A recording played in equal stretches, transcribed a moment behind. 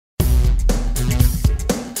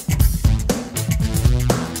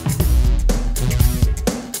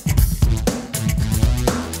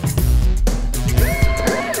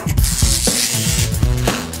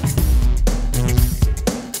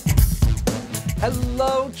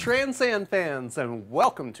Hello Transand fans and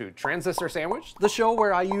welcome to Transistor Sandwich, the show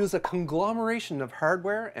where I use a conglomeration of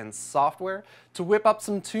hardware and software to whip up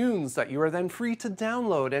some tunes that you are then free to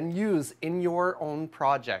download and use in your own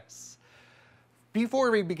projects. Before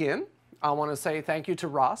we begin, I want to say thank you to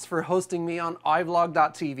Ross for hosting me on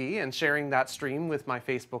iVlog.tv and sharing that stream with my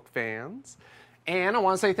Facebook fans. And I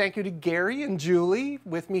want to say thank you to Gary and Julie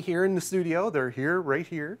with me here in the studio. They're here, right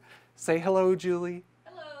here. Say hello, Julie.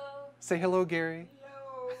 Say hello, Gary.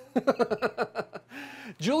 Hello.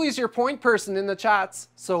 Julie's your point person in the chats,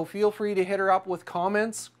 so feel free to hit her up with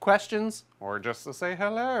comments, questions, or just to say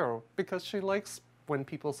hello, because she likes when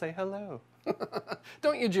people say hello.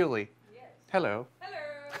 Don't you, Julie? Yes. Hello.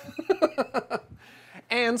 Hello.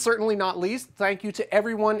 And certainly not least, thank you to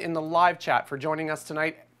everyone in the live chat for joining us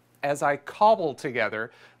tonight as I cobble together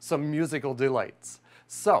some musical delights.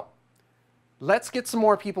 So, let's get some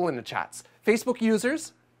more people in the chats. Facebook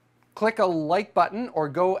users, click a like button or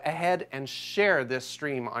go ahead and share this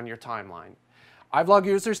stream on your timeline. iVlog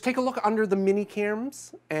users, take a look under the mini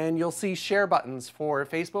cams and you'll see share buttons for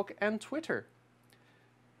Facebook and Twitter.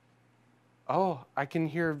 Oh, I can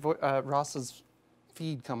hear Ross's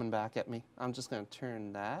feed coming back at me. I'm just going to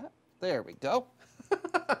turn that. There we go.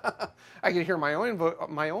 I can hear my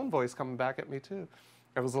own voice coming back at me too.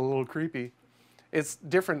 That was a little creepy. It's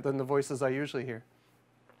different than the voices I usually hear.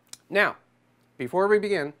 Now, before we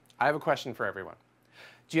begin, I have a question for everyone.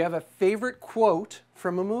 Do you have a favorite quote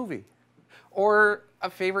from a movie? Or a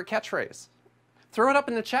favorite catchphrase? Throw it up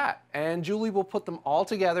in the chat and Julie will put them all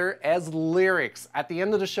together as lyrics. At the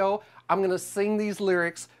end of the show, I'm going to sing these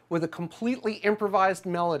lyrics with a completely improvised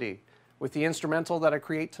melody with the instrumental that I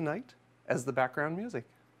create tonight as the background music.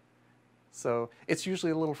 So it's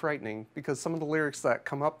usually a little frightening because some of the lyrics that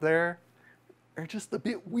come up there are just a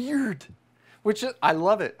bit weird. Which I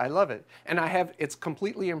love it, I love it. And it's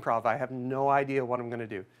completely improv. I have no idea what I'm going to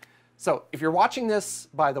do. So if you're watching this,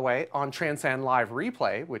 by the way, on Transand Live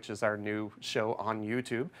Replay, which is our new show on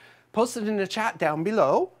YouTube, post it in the chat down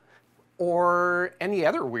below, or any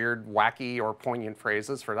other weird, wacky, or poignant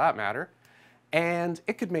phrases for that matter. And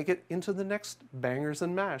it could make it into the next Bangers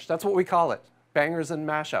and Mash. That's what we call it, Bangers and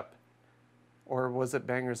Mashup. Or was it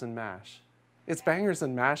Bangers and Mash? It's Bangers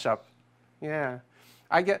and Mashup, yeah.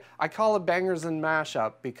 I call it Bangers and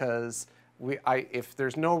Mashup because if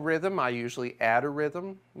there's no rhythm, I usually add a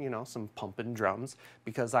rhythm, you know, some pumping drums,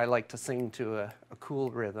 because I like to sing to a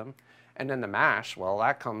cool rhythm. And then the mash, well,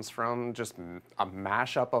 that comes from just a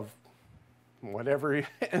mashup of whatever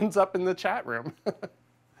ends up in the chat room.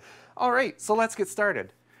 All right, so let's get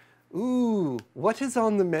started. Ooh, what is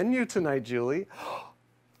on the menu tonight, Julie?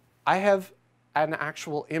 I have an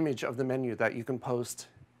actual image of the menu that you can post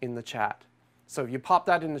in the chat. So if you pop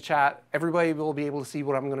that in the chat, everybody will be able to see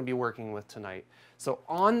what I'm going to be working with tonight. So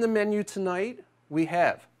on the menu tonight, we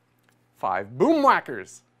have 5 boom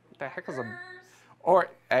whackers. What the heck is a... Or,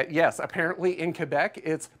 yes, apparently in Quebec,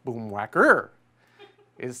 it's boom whacker.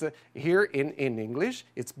 Here in English,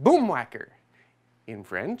 it's boom whacker. In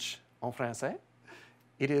French, en français,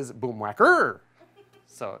 it is boom whacker.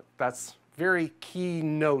 So that's very key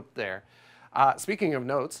note there. Speaking of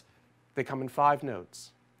notes, they come in 5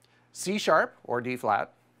 notes. C sharp or D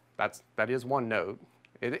flat, that is one note.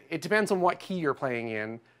 It depends on what key you're playing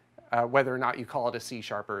in, whether or not you call it a C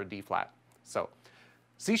sharp or a D flat. So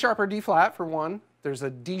C sharp or D flat for one, there's a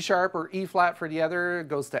D sharp or E flat for the other, it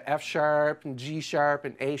goes to F sharp and G sharp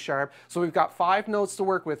and A sharp. So we've got 5 notes to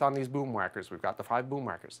work with on these boom whackers. We've got the 5 boom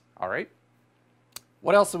whackers, all right?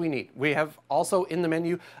 What else do we need? We have also in the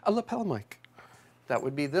menu a lapel mic. That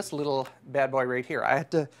would be this little bad boy right here. I had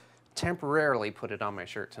to temporarily put it on my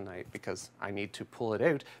shirt tonight because I need to pull it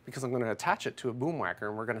out because I'm going to attach it to a boom whacker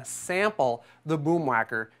and we're going to sample the boom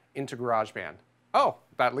whacker into GarageBand. Oh,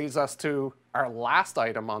 that leads us to our last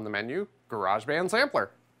item on the menu, GarageBand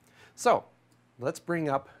Sampler. So let's bring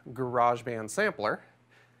up GarageBand Sampler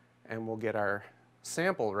and we'll get our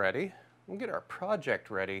sample ready. We'll get our project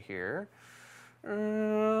ready here.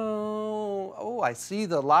 Oh, I see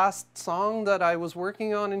the last song that I was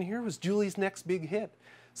working on in here was Julie's Next Big Hit.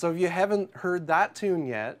 So if you haven't heard that tune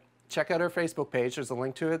yet, check out our Facebook page. There's a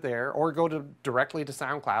link to it there. Or go directly to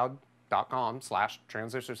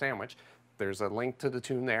soundcloud.com/transistorsandwich. There's a link to the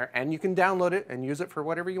tune there. And you can download it and use it for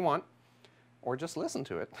whatever you want. Or just listen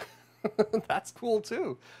to it. That's cool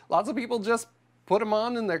too. Lots of people just put them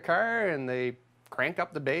on in their car and they crank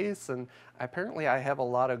up the bass. And apparently I have a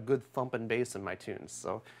lot of good thumping bass in my tunes.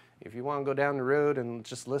 So if you want to go down the road and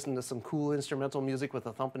just listen to some cool instrumental music with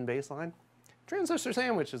a thumping bass line, Transistor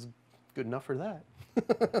Sandwich is good enough for that.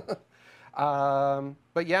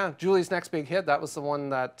 But yeah, Julie's Next Big Hit, that was the one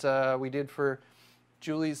that we did for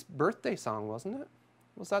Julie's birthday song, wasn't it?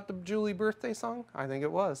 Was that the Julie birthday song? I think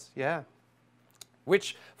it was, yeah.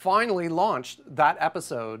 Which finally launched that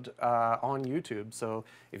episode on YouTube. So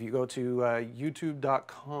if you go to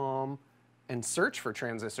youtube.com and search for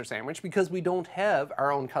Transistor Sandwich, because we don't have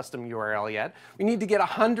our own custom URL yet, we need to get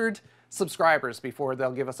 100 subscribers before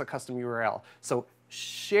they'll give us a custom URL. So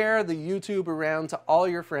share the YouTube around to all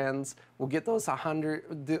your friends. We'll get those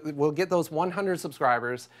 100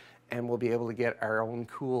 subscribers, and we'll be able to get our own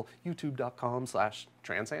cool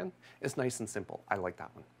youtube.com/Transan. It's nice and simple. I like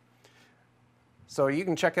that one. So you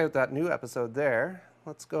can check out that new episode there.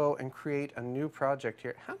 Let's go and create a new project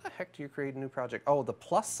here. How the heck do you create a new project? Oh, the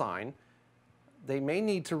plus sign. They may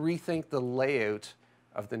need to rethink the layout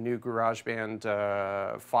of the new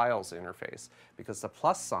GarageBand files interface, because the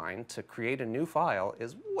plus sign to create a new file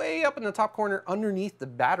is way up in the top corner underneath the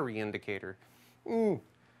battery indicator.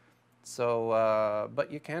 So,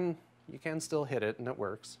 but you can still hit it and it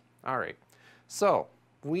works. All right, so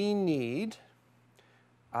we need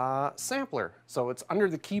sampler. So it's under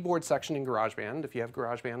the keyboard section in GarageBand, if you have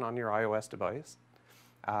GarageBand on your iOS device.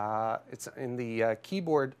 It's in the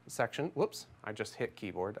keyboard section. Whoops, I just hit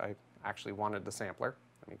keyboard. I actually wanted the sampler.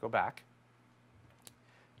 Let me go back.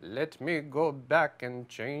 Let me go back and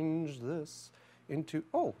change this into,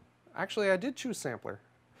 oh, actually I did choose sampler.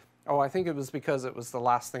 Oh, I think it was because it was the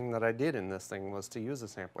last thing that I did in this thing was to use a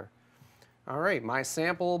sampler. All right, my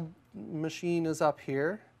sample machine is up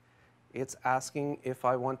here. It's asking if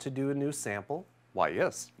I want to do a new sample. Why,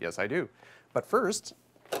 yes, I do. But first,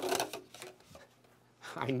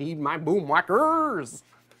 I need my boom whackers.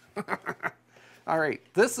 All right,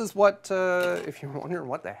 this is what, if you're wondering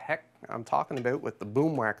what the heck I'm talking about with the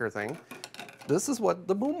boom whacker thing, this is what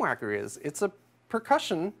the boom whacker is. It's a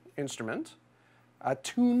percussion instrument. A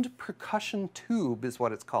tuned percussion tube is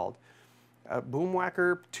what it's called. A boom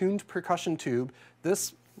whacker tuned percussion tube.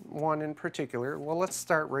 This one in particular, well, let's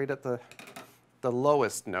start right at the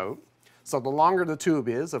lowest note. So the longer the tube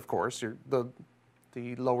is, of course, the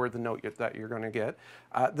lower the note that you're going to get.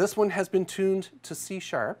 This one has been tuned to C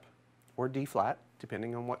sharp or D flat,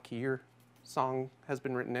 depending on what key your song has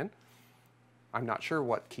been written in. I'm not sure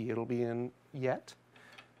what key it'll be in yet.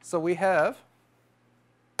 So we have,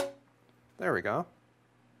 there we go.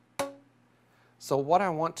 So what I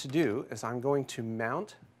want to do is I'm going to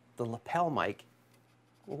mount the lapel mic.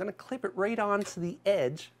 I'm going to clip it right onto the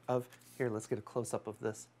edge of, here, let's get a close-up of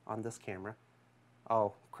this on this camera.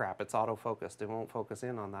 Oh, crap, it's auto-focused. It won't focus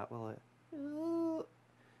in on that, will it?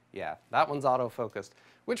 Yeah, that one's auto-focused.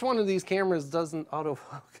 Which one of these cameras doesn't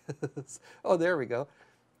autofocus? Oh, there we go.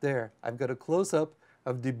 There, I've got a close-up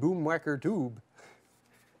of the boom whacker tube.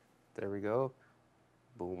 There we go.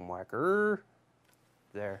 Boom whacker.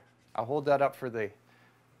 There. I'll hold that up for the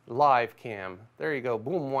live cam. There you go,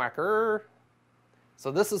 boom whacker.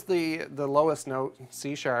 So this is the lowest note,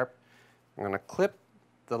 C sharp. I'm going to clip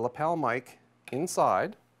the lapel mic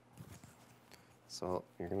inside. So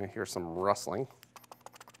you're going to hear some rustling.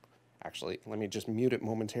 Actually, let me just mute it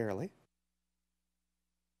momentarily.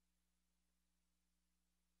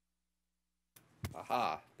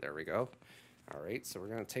 Aha, there we go. All right, so we're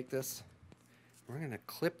going to take this, we're going to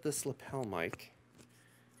clip this lapel mic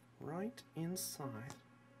right inside.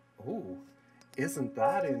 Oh, isn't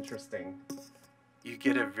that interesting? You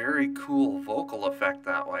get a very cool vocal effect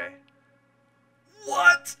that way.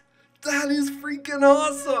 What? That is freaking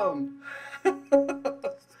awesome!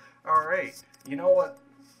 All right, you know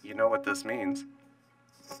what this means.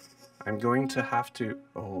 I'm going to have to,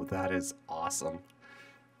 oh, that is awesome.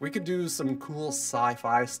 We could do some cool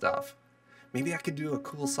sci-fi stuff. Maybe I could do a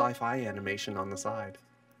cool sci-fi animation on the side.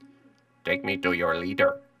 Take me to your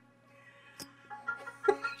leader.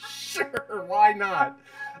 Sure, why not?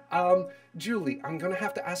 Julie, I'm gonna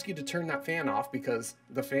have to ask you to turn that fan off because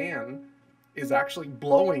the fan is actually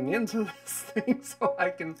blowing into this thing, so I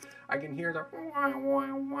can hear the wah,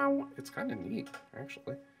 wah, wah, wah. It's kind of neat,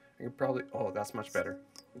 actually. I could probably, oh, that's much better.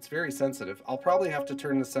 It's very sensitive. I'll probably have to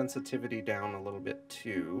turn the sensitivity down a little bit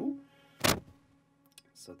too.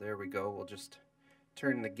 So there we go. We'll just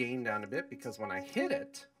turn the gain down a bit because when I hit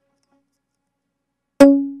it,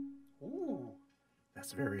 ooh,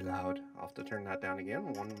 that's very loud. I'll have to turn that down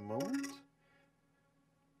again. One moment.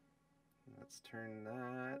 Let's turn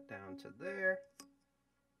that down to there.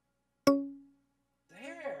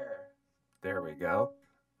 There. There we go.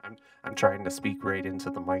 I'm trying to speak right into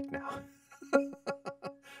the mic now.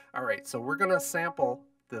 All right, so we're gonna sample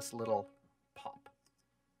this little pop.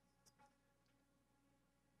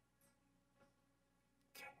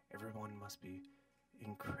 Okay, everyone must be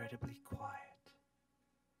incredibly quiet.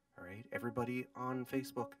 All right, everybody on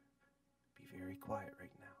Facebook, be very quiet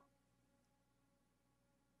right now.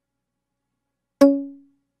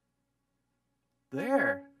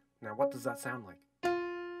 There. Now what does that sound like?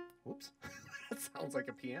 Whoops. That sounds like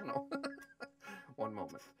a piano. One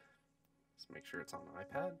moment. Let's make sure it's on the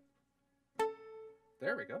iPad.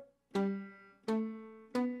 There we go.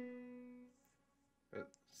 It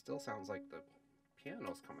still sounds like the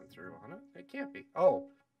piano's coming through on it. It can't be. Oh,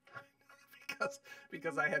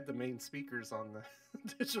 because I had the main speakers on the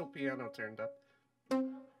digital piano turned up.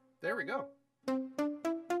 There we go.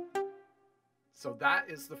 So that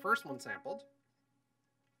is the first one sampled.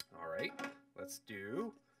 All right, let's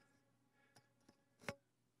do.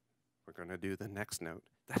 We're going to do the next note.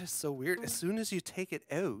 That is so weird. As soon as you take it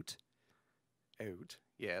out,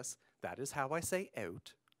 yes, that is how I say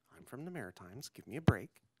out. I'm from the Maritimes. Give me a break.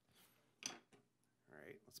 All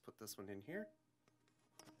right, let's put this one in here.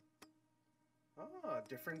 Ah,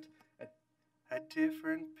 a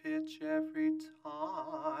different pitch every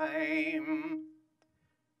time.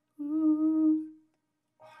 Ooh.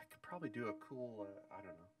 Oh, I could probably do a cool, I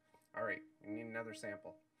don't know. All right, we need another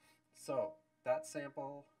sample. So that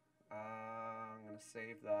sample, I'm going to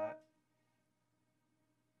save that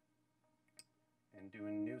and do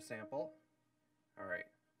a new sample. All right,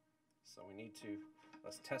 so we need to,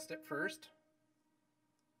 let's test it first.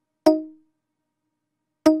 All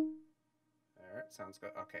right, sounds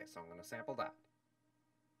good. Okay, so I'm going to sample that.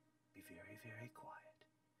 Be very, very quiet.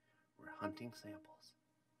 We're hunting samples.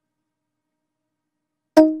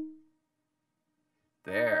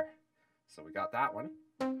 There. So we got that one.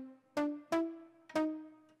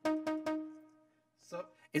 So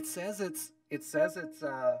it says it's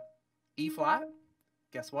E flat.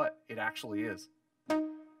 Guess what? It actually is.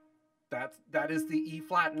 That is the E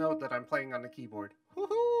flat note that I'm playing on the keyboard.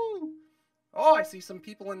 Woohoo! Oh, I see some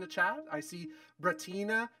people in the chat. I see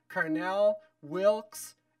Bratina, Carnell,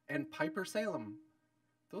 Wilkes, and Piper Salem.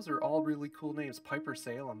 Those are all really cool names. Piper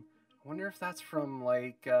Salem. I wonder if that's from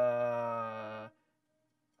like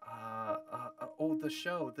oh, the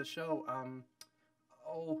show.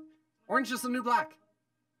 Oh, Orange is the New Black.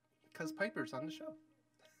 Because Piper's on the show.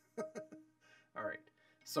 All right.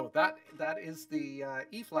 So that is the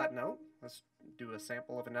E flat note. Let's do a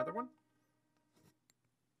sample of another one.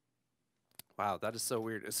 Wow, that is so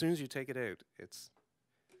weird. As soon as you take it out, it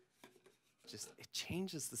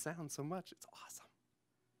changes the sound so much. It's awesome.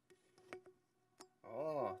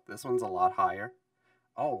 Oh, this one's a lot higher.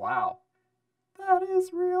 Oh, wow. That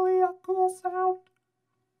is really a cool sound.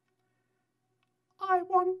 I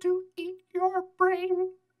want to eat your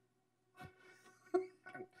brain. I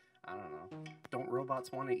don't know. Don't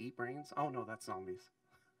robots want to eat brains? Oh, no, that's zombies.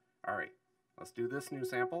 All right, let's do this new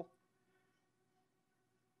sample.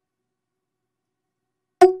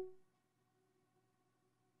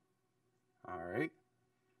 All right.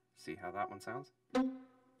 See how that one sounds?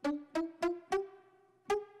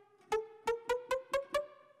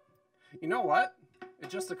 You know what? It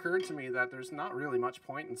just occurred to me that there's not really much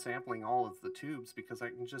point in sampling all of the tubes because I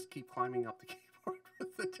can just keep climbing up the keyboard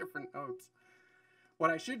with the different notes.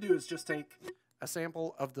 What I should do is just take a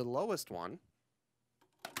sample of the lowest one.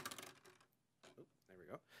 There we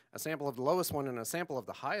go. A sample of the lowest one and a sample of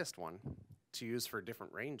the highest one to use for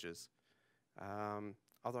different ranges.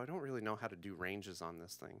 Although I don't really know how to do ranges on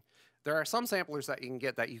this thing. There are some samplers that you can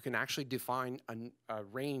get that you can actually define a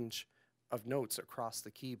range of notes across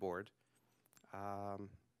the keyboard. So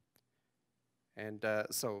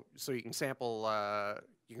you can sample,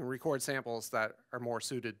 you can record samples that are more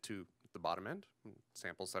suited to the bottom end,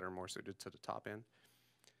 samples that are more suited to the top end.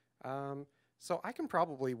 So I can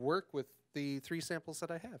probably work with the 3 samples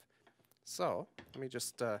that I have. So let me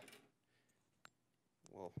just,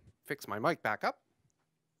 we'll fix my mic back up.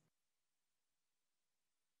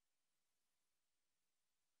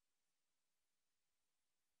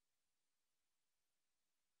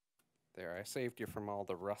 There, I saved you from all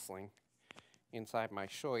the rustling inside my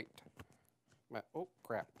shirt. Oh,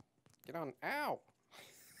 crap. Get on. Ow!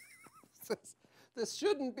 This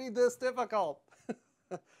shouldn't be this difficult.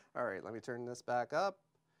 All right, let me turn this back up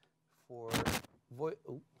for voice.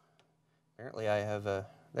 Apparently I have a,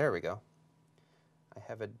 there we go. I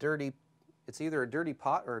have a dirty, it's either a dirty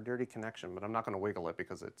pot or a dirty connection, but I'm not going to wiggle it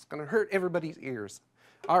because it's going to hurt everybody's ears.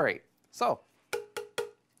 All right, so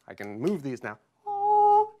I can move these now.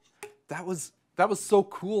 Oh, that was so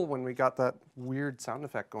cool when we got that weird sound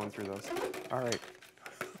effect going through those. All right,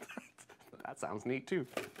 that sounds neat too.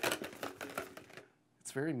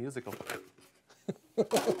 It's very musical.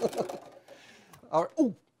 All right.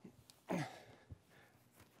 Ooh.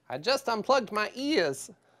 I just unplugged my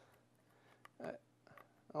ears.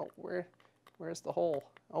 Oh, where's the hole?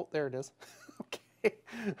 Oh, there it is. Okay.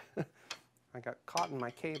 I got caught in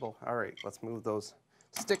my cable. All right, let's move those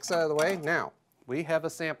sticks out of the way. Now, we have a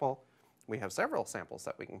sample we have several samples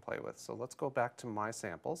that we can play with. So let's go back to my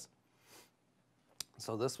samples.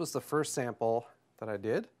 So this was the first sample that I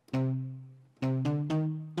did. I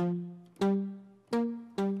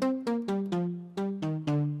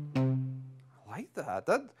like that.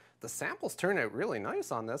 The samples turn out really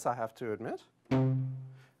nice on this, I have to admit.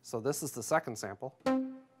 So this is the second sample.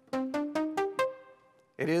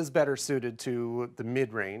 It is better suited to the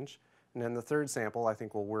mid-range. And then the third sample I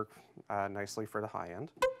think will work nicely for the high end.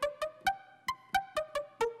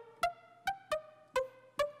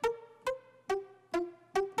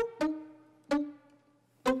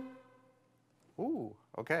 Ooh,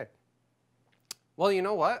 okay. Well, you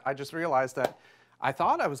know what? I just realized that I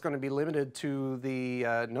thought I was going to be limited to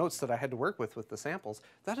the notes that I had to work with the samples.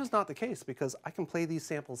 That is not the case because I can play these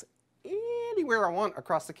samples anywhere I want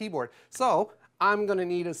across the keyboard. So I'm going to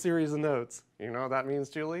need a series of notes. You know what that means,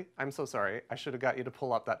 Julie? I'm so sorry. I should have got you to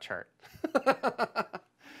pull up that chart.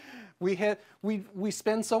 We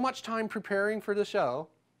spend so much time preparing for the show.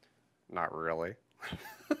 Not really.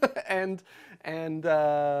 and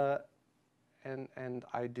I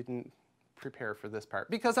didn't prepare for this part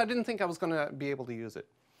because I didn't think I was going to be able to use it.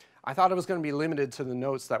 I thought it was going to be limited to the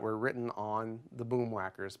notes that were written on the boom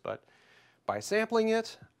whackers, but by sampling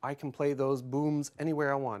it, I can play those booms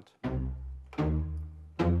anywhere I want.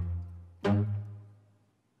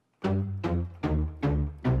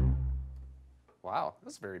 Wow,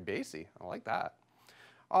 that's very bassy. I like that.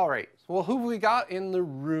 All right, well, who have we got in the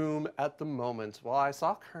room at the moment? Well, I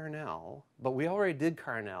saw Carnell, but we already did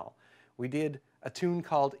Carnell. We did a tune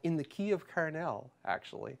called In the Key of Carnell,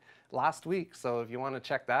 actually, last week. So if you want to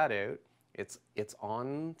check that out, it's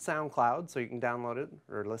on SoundCloud, so you can download it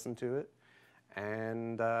or listen to it.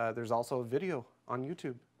 And there's also a video on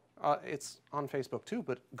YouTube. It's on Facebook too,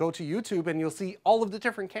 but go to YouTube and you'll see all of the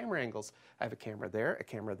different camera angles. I have a camera there, a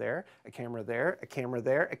camera there, a camera there, a camera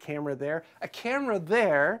there, a camera there, a camera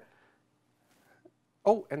there.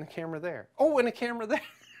 Oh, and a camera there. Oh, and a camera there.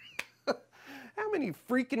 How many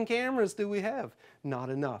freaking cameras do we have? Not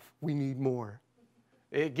enough. We need more.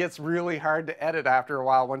 It gets really hard to edit after a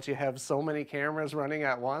while once you have so many cameras running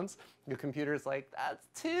at once. Your computer's like, that's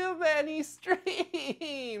too many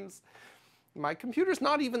streams. My computer's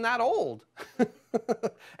not even that old.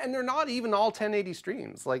 And they're not even all 1080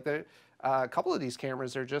 streams. Like a couple of these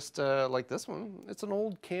cameras are just like this one. It's an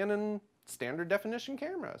old Canon standard definition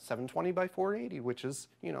camera, 720 by 480, which is,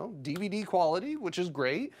 you know, DVD quality, which is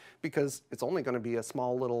great because it's only going to be a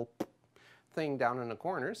small little thing down in the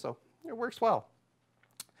corner, so it works well.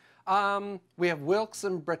 We have Wilkes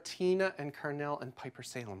and Brattina and Carnell and Piper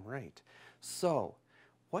Salem, right? So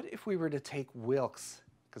what if we were to take Wilkes,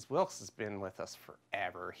 because Wilkes has been with us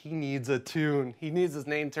forever. He needs a tune. He needs his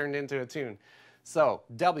name turned into a tune. So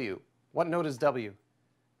W, what note is W?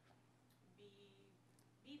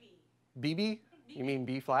 BB? You mean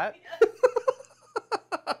B flat?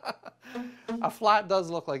 A flat does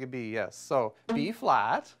look like a B, yes. So B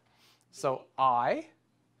flat. So I.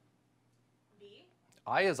 B.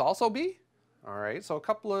 I is also B? All right, so a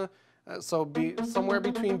couple of, so B, somewhere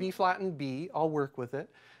between B flat and B, I'll work with it.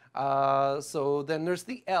 So then there's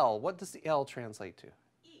the L. What does the L translate to?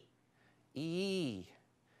 E. E.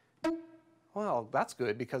 Well, that's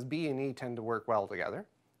good because B and E tend to work well together.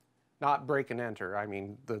 Not break and enter, I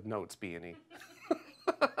mean the notes B and E.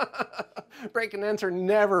 Break and enter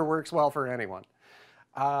never works well for anyone.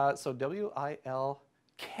 So W-I-L-K.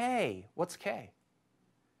 What's K?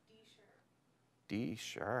 D sharp. D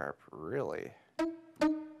sharp, really?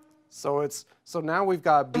 So now we've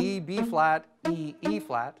got B, B flat, E, E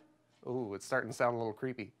flat. Ooh, it's starting to sound a little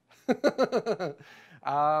creepy.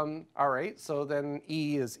 All right, so then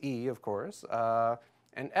E is E, of course.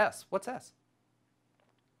 And S, what's S? E.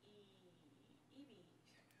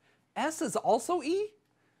 S is also E?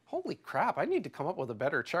 Holy crap, I need to come up with a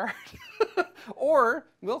better chart. Or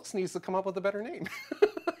Wilkes needs to come up with a better name.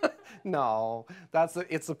 No,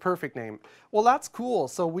 it's a perfect name. Well, that's cool.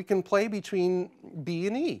 So we can play between B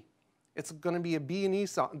and E. It's going to be a B and E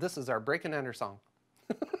song. This is our break and enter song.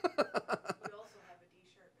 We also have a D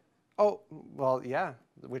sharp in there. Oh, well, yeah,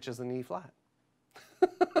 which is an E flat.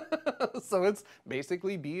 So it's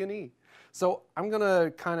basically B and E. So I'm going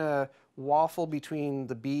to kind of waffle between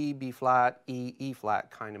the B, B flat, E, E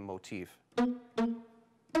flat kind of motif.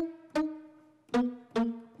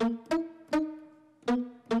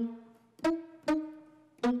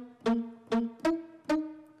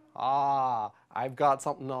 Ah, I've got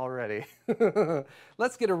something already.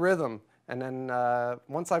 Let's get a rhythm. And then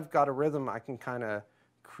once I've got a rhythm, I can kind of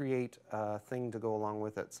create a thing to go along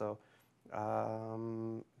with it. So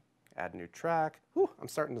add new track. Whew, I'm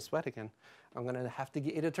starting to sweat again. I'm going to have to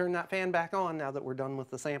get you to turn that fan back on now that we're done with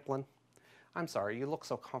the sampling. I'm sorry, you look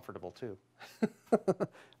so comfortable too.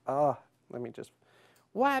 Let me just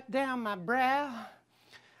wipe down my brow.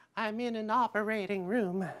 I'm in an operating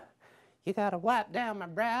room. You gotta wipe down my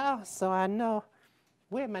brow so I know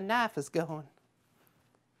where my knife is going.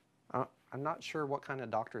 I'm not sure what kind of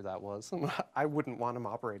doctor that was. I wouldn't want him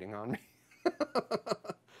operating on me,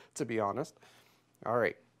 to be honest. All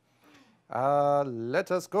right.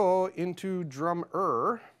 Let us go into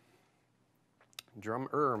drummer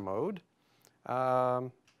mode.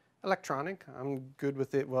 Electronic, I'm good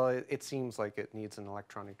with it. Well, it seems like it needs an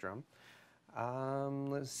electronic drum.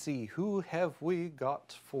 Let's see, who have we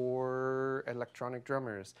got for electronic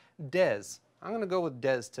drummers? Dez. I'm gonna go with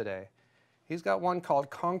Dez today. He's got one called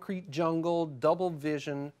Concrete Jungle, Double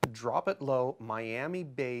Vision, Drop It Low, Miami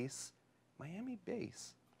Bass. Miami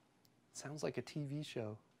Bass. Sounds like a TV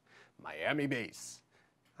show. Miami Bass.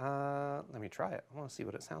 Let me try it. I want to see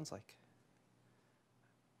what it sounds like.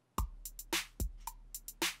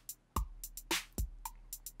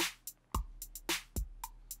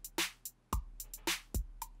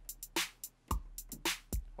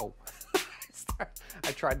 Oh,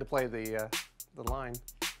 I tried to play the line.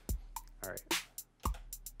 All right.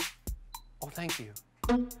 Oh, thank you.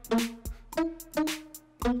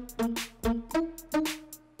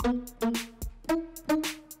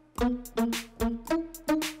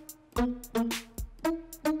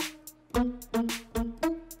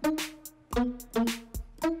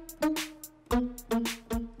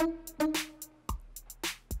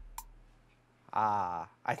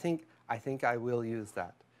 I think I will use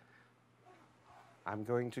that. I'm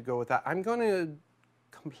going to go with that. I'm going to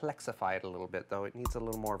complexify it a little bit, though. It needs a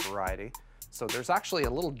little more variety. So there's actually a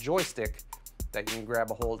little joystick that you can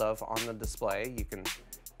grab a hold of on the display.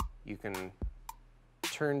 You can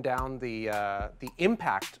turn down the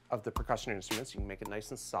impact of the percussion instruments. You can make it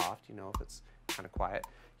nice and soft, you know, if it's kind of quiet.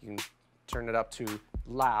 You can turn it up to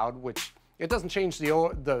loud, which it doesn't change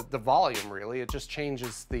the volume really. It just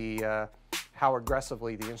changes the how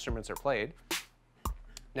aggressively the instruments are played.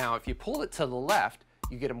 Now, if you pull it to the left,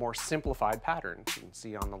 you get a more simplified pattern. You can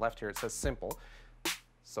see on the left here it says simple.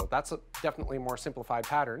 So that's definitely a more simplified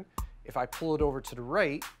pattern. If I pull it over to the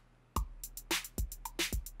right,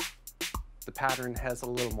 the pattern has a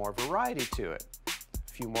little more variety to it.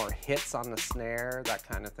 A few more hits on the snare, that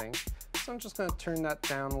kind of thing. So I'm just going to turn that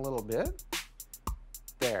down a little bit.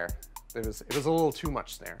 There. It was a little too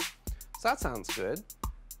much snare. So that sounds good.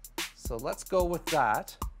 So let's go with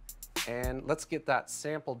that. And let's get that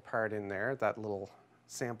sampled part in there, that little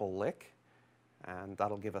sample lick. And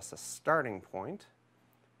that'll give us a starting point.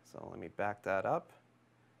 So let me back that up.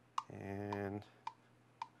 And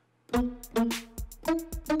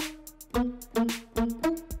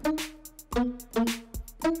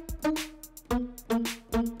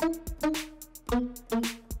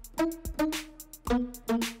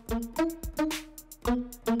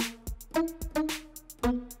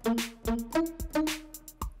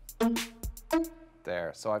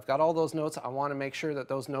there. So I've got all those notes. I want to make sure that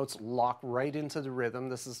those notes lock right into the rhythm.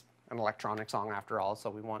 This is an electronic song after all, so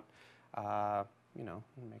we want, you know,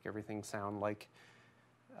 make everything sound like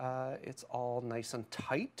it's all nice and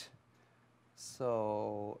tight.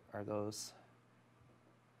 So are those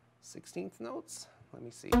 16th notes? Let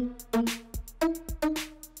me see.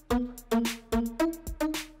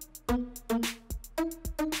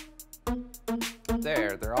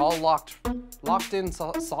 There, they're all locked in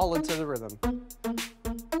solid to the rhythm.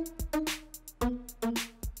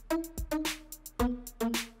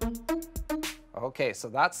 Okay, so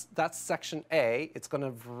that's section A. It's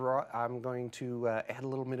gonna. I'm going to add a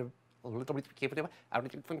little bit of.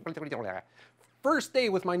 First day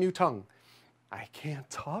with my new tongue. I can't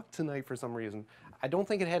talk tonight for some reason. I don't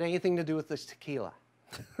think it had anything to do with this tequila.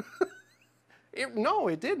 No,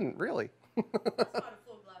 it didn't really. That's not a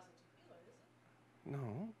full glass of tequila, is it?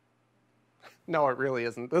 No. No, it really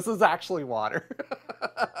isn't. This is actually water.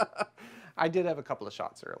 I did have a couple of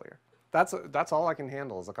shots earlier. That's all I can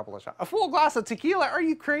handle is a couple of shots. A full glass of tequila? Are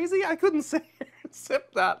you crazy? I couldn't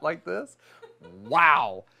sip that like this.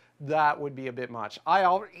 Wow, that would be a bit much.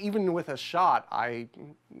 Even with a shot, I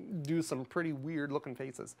do some pretty weird looking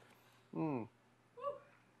faces. I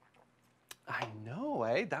know,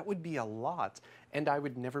 eh? That would be a lot. And I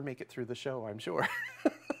would never make it through the show, I'm sure.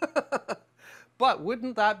 But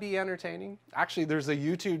wouldn't that be entertaining? Actually, there's a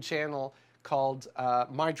YouTube channel called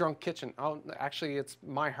My Drunk Kitchen. Oh, actually, it's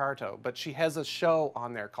My Hearto, but she has a show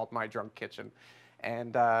on there called My Drunk Kitchen.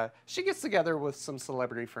 And she gets together with some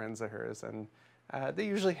celebrity friends of hers, and they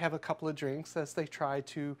usually have a couple of drinks as they try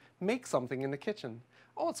to make something in the kitchen.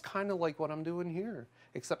 Oh, it's kind of like what I'm doing here,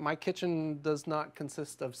 except my kitchen does not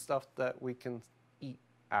consist of stuff that we can eat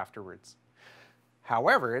afterwards.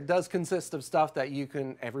 However, it does consist of stuff that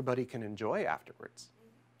everybody can enjoy afterwards.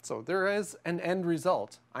 So there is an end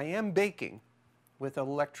result. I am baking with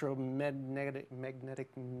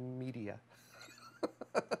electromagnetic media.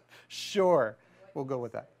 Sure, we'll go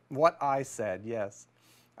with that. What I said, yes.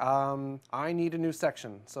 I need a new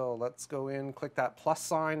section. So let's go in, click that plus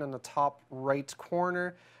sign in the top right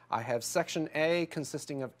corner. I have section A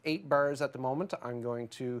consisting of 8 bars at the moment. I'm going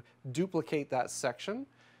to duplicate that section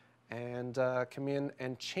and come in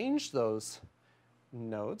and change those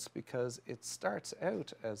notes because it starts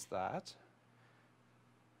out as that.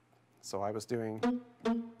 So I was doing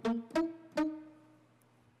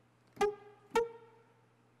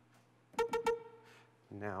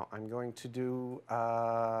now I'm going to do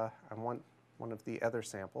I want one of the other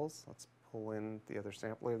samples. Let's pull in the other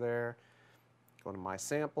sampler there. Go to my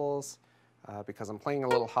samples because I'm playing a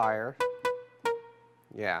little higher.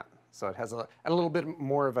 Yeah, so it has a little bit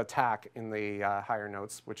more of attack in the higher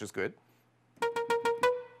notes, which is good.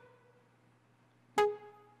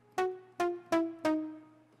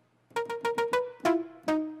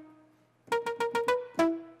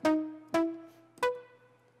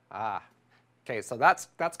 Okay, so that's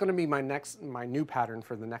going to be my new pattern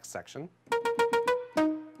for the next section.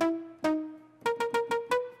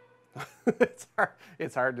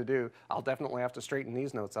 It's hard to do. I'll definitely have to straighten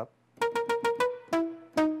these notes up.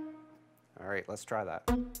 All right, let's try that.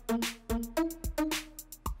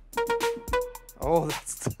 Oh,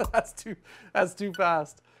 that's too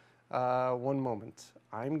fast. One moment.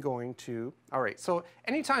 I'm going to. All right. So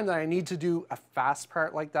anytime that I need to do a fast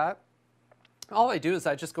part like that, all I do is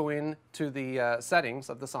I just go into the settings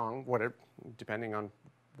of the song, depending on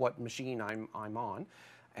what machine I'm on,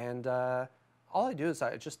 and all I do is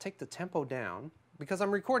I just take the tempo down because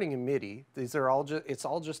I'm recording in MIDI. These are all it's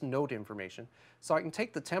all just note information, so I can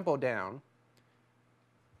take the tempo down.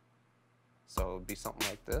 So it would be something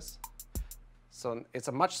like this. So it's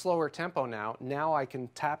a much slower tempo now. Now I can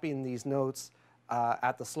tap in these notes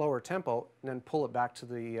at the slower tempo and then pull it back to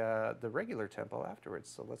the regular tempo afterwards.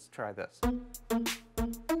 So let's try this.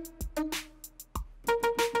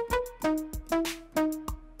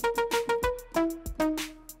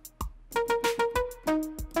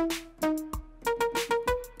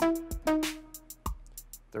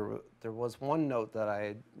 There was one note that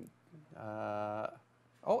I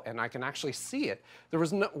oh, and I can actually see it. There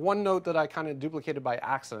was one note that I kind of duplicated by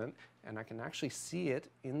accident, and I can actually see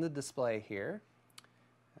it in the display here.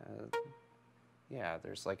 Yeah,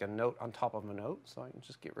 there's like a note on top of a note, so I can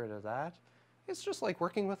just get rid of that. It's just like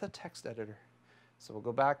working with a text editor. So we'll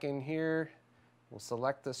go back in here, we'll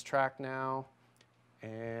select this track now,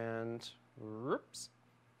 and whoops,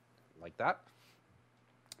 like that.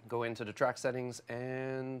 Go into the track settings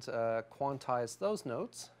and quantize those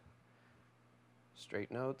notes. Straight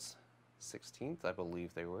notes, 16th, I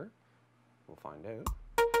believe they were. We'll find out.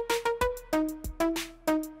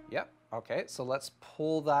 Yep, okay, so let's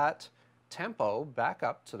pull that tempo back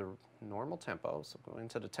up to the normal tempo. So go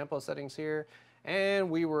into the tempo settings here, and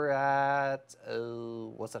we were at,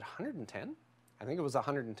 was it 110? I think it was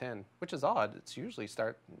 110, which is odd. It's usually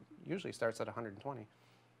starts at 120.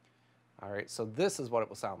 All right, so this is what it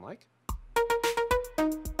will sound like.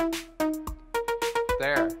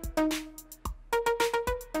 There.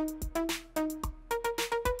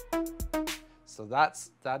 So that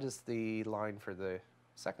is the line for the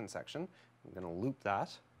second section. I'm going to loop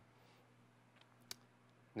that.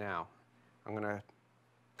 Now, I'm going to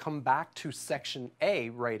come back to section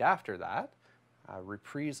A right after that,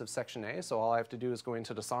 reprise of section A. So all I have to do is go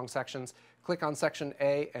into the song sections, click on section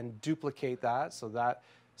A, and duplicate that so that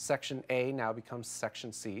section A now becomes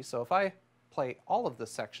section C. So if I play all of the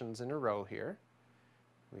sections in a row here,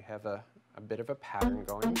 we have a bit of a pattern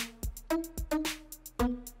going.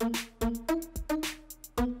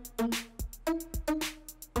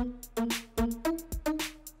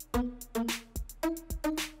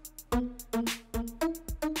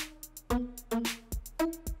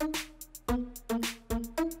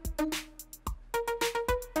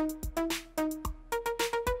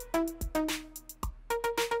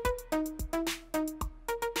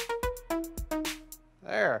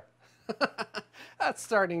 There. That's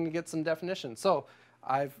starting to get some definition. So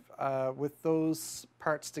I've, with those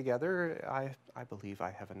parts together, I believe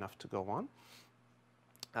I have enough to go on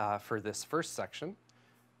for this first section.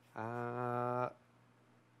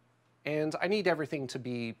 And I need everything to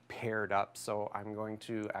be paired up, so I'm going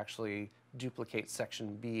to actually duplicate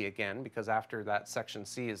section B again, because after that section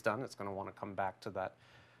C is done, it's going to want to come back to that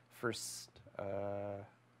first, or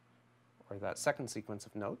that second sequence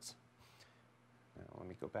of notes. Now let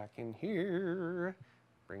me go back in here,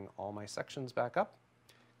 bring all my sections back up,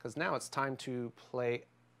 because now it's time to play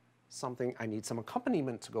something. I need some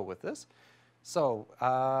accompaniment to go with this. So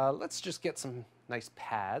let's just get some nice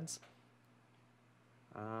pads.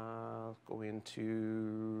 Go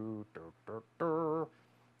into...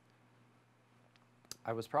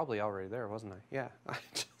 I was probably already there, wasn't I? Yeah,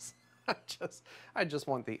 I just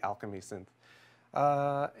want the alchemy synth.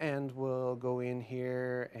 And we'll go in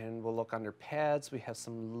here and we'll look under pads. We have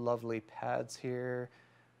some lovely pads here.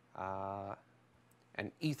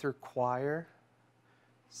 An ether choir.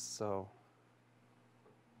 So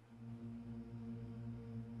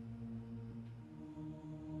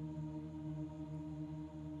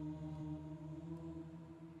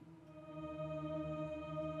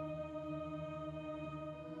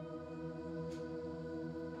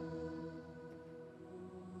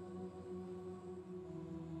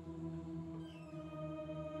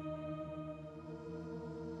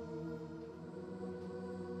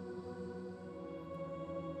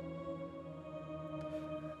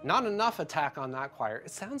not enough attack on that choir.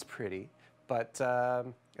 It sounds pretty, but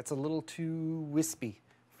it's a little too wispy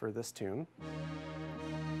for this tune.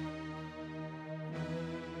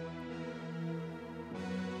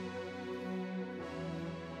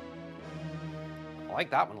 I like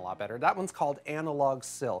that one a lot better. That one's called Analog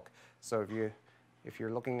Silk. So if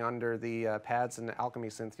you're looking under the pads in the Alchemy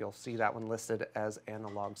Synth, you'll see that one listed as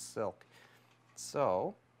Analog Silk.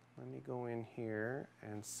 So let me go in here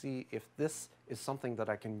and see if this is something that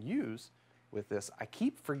I can use with this. I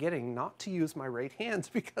keep forgetting not to use my right hand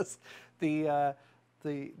because the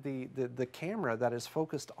camera that is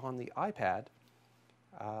focused on the iPad,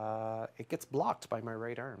 it gets blocked by my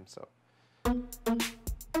right arm. So.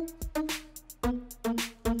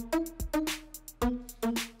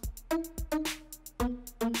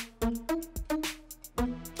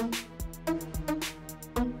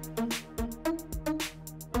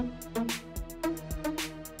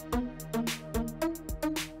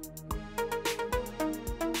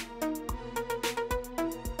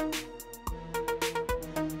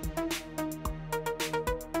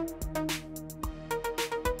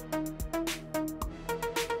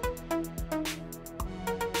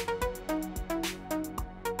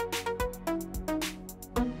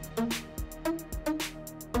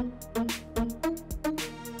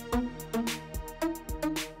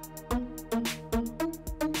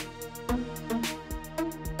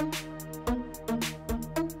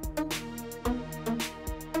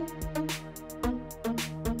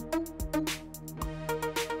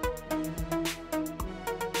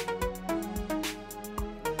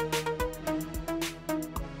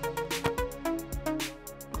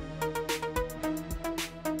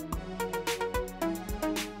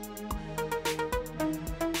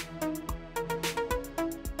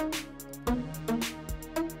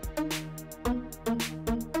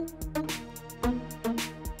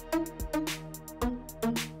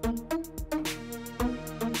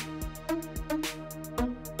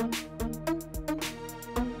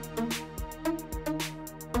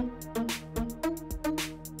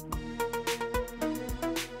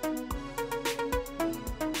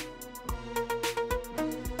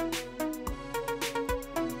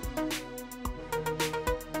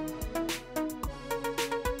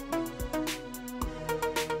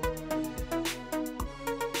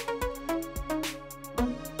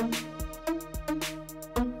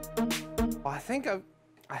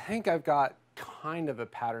 I think I've got kind of a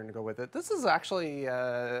pattern to go with it. This is actually,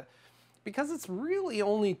 because it's really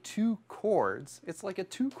only 2 chords, it's like a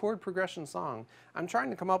 2-chord progression song. I'm trying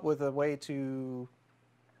to come up with a way to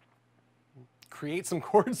create some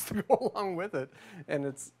chords to go along with it, and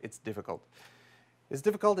it's difficult. It's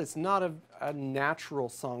difficult. It's not a natural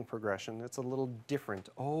song progression. It's a little different.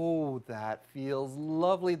 Oh, that feels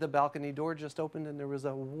lovely. The balcony door just opened and there was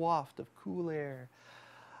a waft of cool air.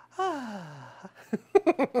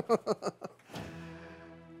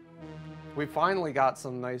 We finally got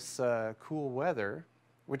some nice cool weather,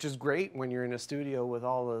 which is great when you're in a studio with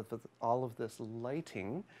all of this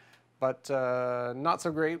lighting, but not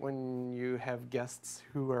so great when you have guests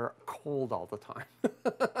who are cold all the time.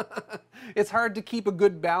 It's hard to keep a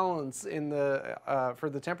good balance in the for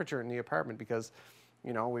the temperature in the apartment because,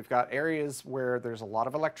 you know, we've got areas where there's a lot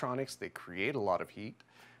of electronics, they create a lot of heat.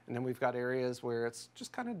 And then we've got areas where it's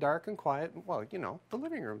just kind of dark and quiet. Well, you know, the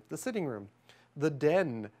living room, the sitting room, the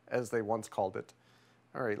den, as they once called it.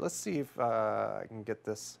 All right, let's see if I can get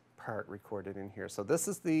this part recorded in here. So this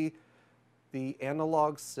is the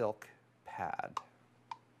Analog Silk pad.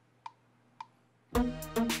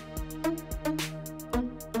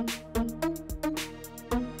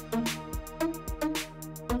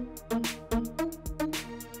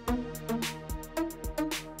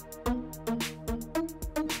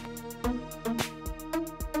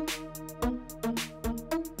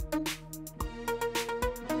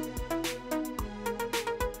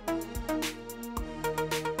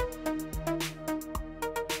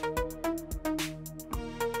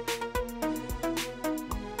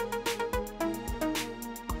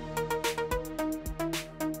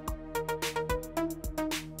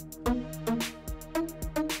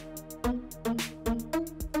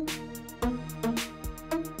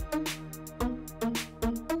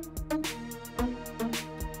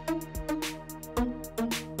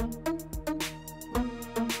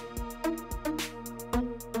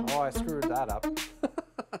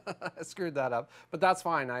 screwed that up, but that's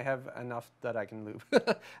fine. I have enough that I can loop.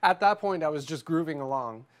 At that point, I was just grooving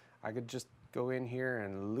along. I could just go in here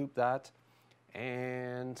and loop that.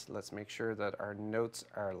 And let's make sure that our notes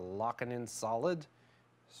are locking in solid,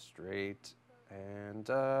 straight, and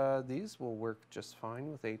these will work just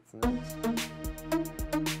fine with eighth notes.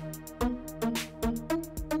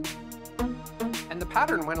 And the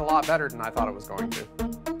pattern went a lot better than I thought it was going to.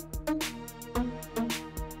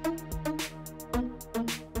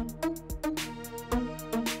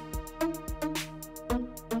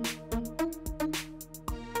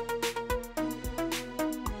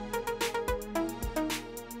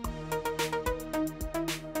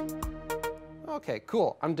 Okay,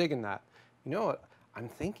 cool. I'm digging that. You know what? I'm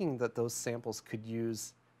thinking that those samples could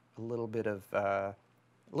use a little bit of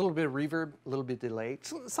reverb, a little bit of delay,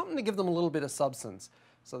 something to give them a little bit of substance,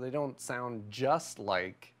 so they don't sound just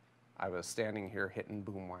like I was standing here hitting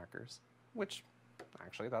boom whackers, which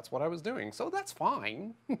actually that's what I was doing, so that's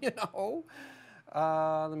fine, you know.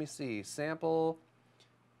 Let me see. Sample.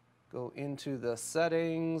 Go into the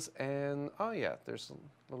settings, and oh yeah, there's a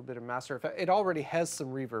little bit of master effect. It already has some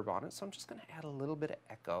reverb on it, so I'm just going to add a little bit of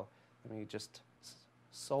echo. Let me just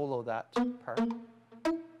solo that part.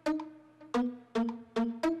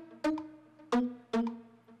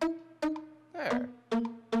 There.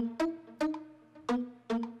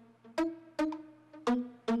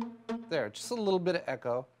 There, just a little bit of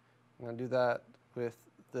echo. I'm going to do that with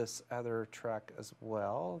this other track as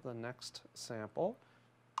well, the next sample.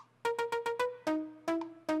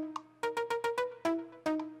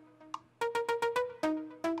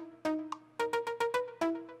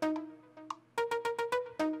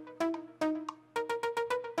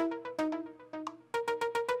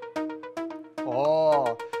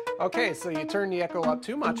 Oh, okay, so you turn the echo up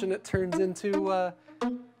too much and it turns into a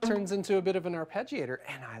bit of an arpeggiator,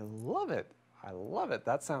 and I love it. I love it.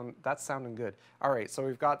 That's sounding good. All right, so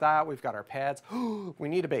we've got that. We've got our pads. We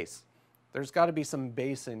need a bass. There's got to be some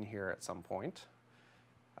bass in here at some point.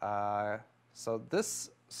 So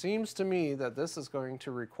this seems to me that this is going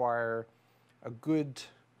to require a good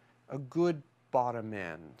bottom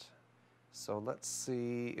end. So let's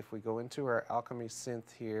see if we go into our Alchemy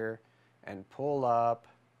synth here and pull up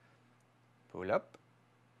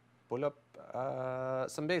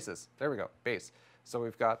some basses. There we go, bass. So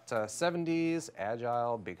we've got 70s,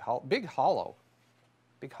 agile, big hollow.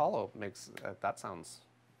 Big hollow makes, that sounds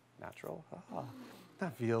natural. Ah,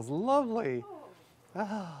 that feels lovely.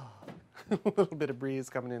 Ah, a little bit of breeze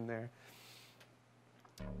coming in there.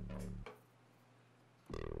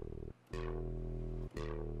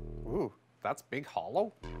 Ooh, that's big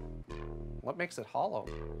hollow? What makes it hollow?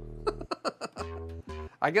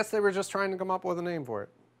 I guess they were just trying to come up with a name for it.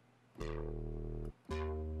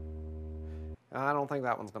 I don't think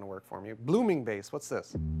that one's going to work for me. Blooming bass, what's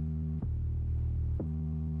this?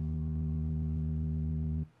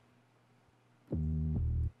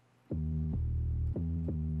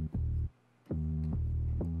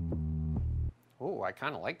 Oh, I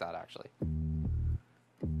kind of like that actually.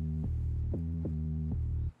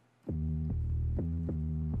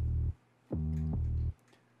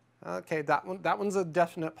 Okay, that one's a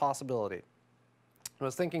definite possibility. I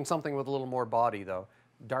was thinking something with a little more body though.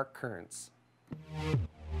 Dark Currents.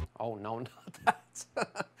 Oh no, not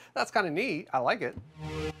that. That's kind of neat. I like it.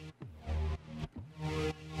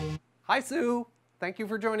 Hi Sue, thank you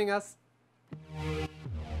for joining us.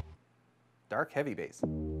 Dark heavy bass.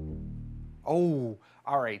 Oh,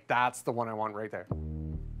 all right, that's the one I want right there.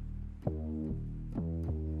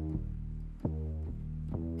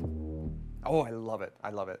 Oh, I love it. I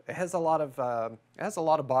love it. It has a lot of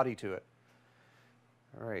body to it.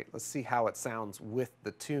 All right, let's see how it sounds with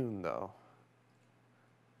the tune though.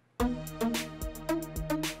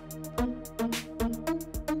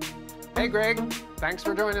 Hey Greg, thanks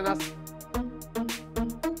for joining us.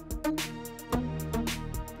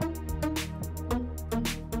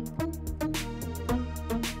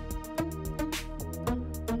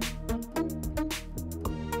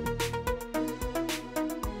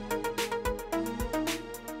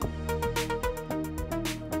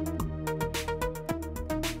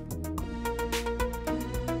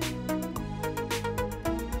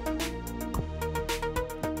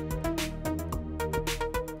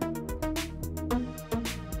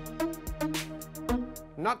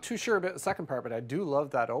 Not too sure about the second part, but I do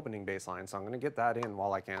love that opening bass line, so I'm going to get that in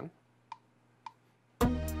while I can.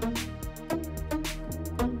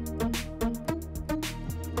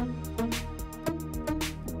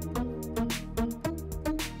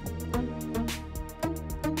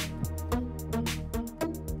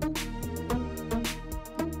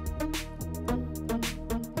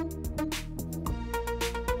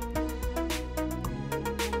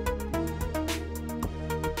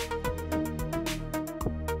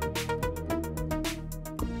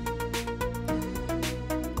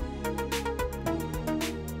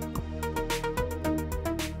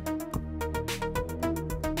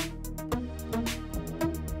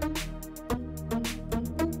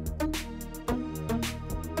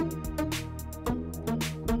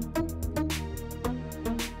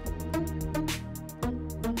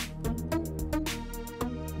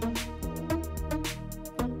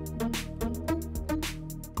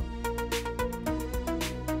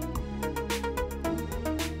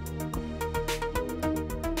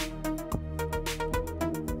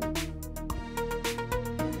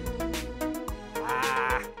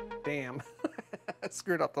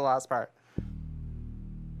 Screwed up the last part.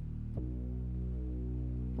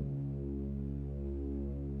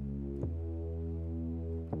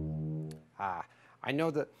 I know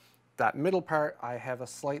that that middle part, I have a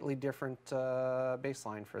slightly different bass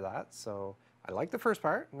line for that. So I like the first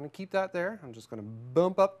part. I'm going to keep that there. I'm just going to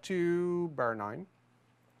bump up to bar 9.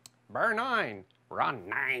 Bar 9. We're on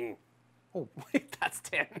 9. Oh, wait, that's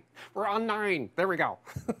 10. We're on 9. There we go.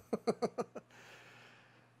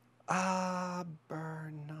 Bar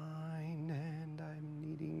 9, and I'm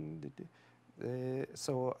needing to do...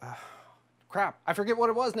 crap, I forget what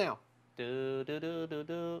it was now. Do, do, do, do,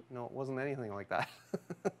 do. No, it wasn't anything like that.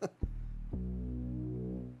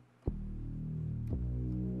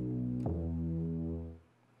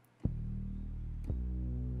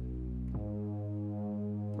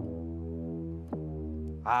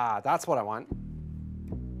 That's what I want.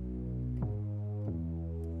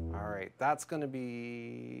 All right, that's going to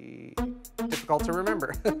be difficult to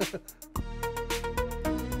remember.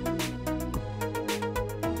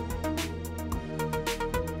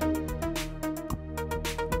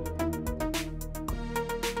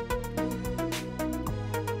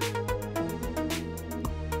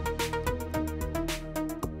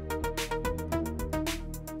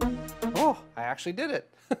 Oh, I actually did it.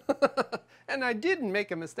 And I didn't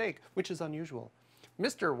make a mistake, which is unusual.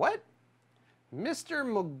 Mr. what? Mr.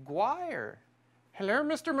 McGuire. Hello,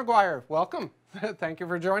 Mr. McGuire. Welcome. Thank you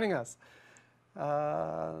for joining us.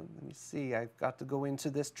 Let me see. I've got to go into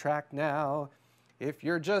this track now. If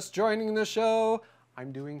you're just joining the show,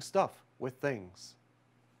 I'm doing stuff with things.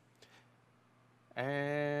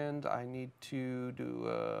 And I need to do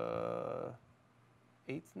a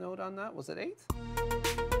 8th note on that. Was it 8th?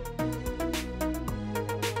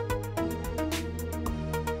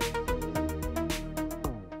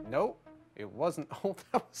 Nope, it wasn't. Oh,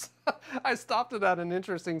 that was. I stopped it at an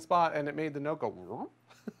interesting spot and it made the note go.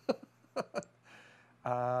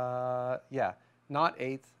 Yeah, not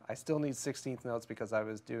 8th. I still need 16th notes because I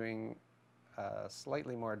was doing a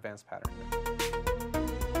slightly more advanced pattern.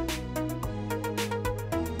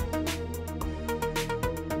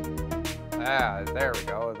 There we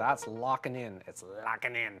go. That's locking in. It's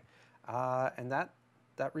locking in. And that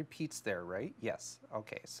repeats there, right? Yes.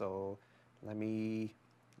 Okay, so let me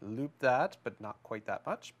loop that, but not quite that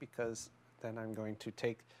much, because then I'm going to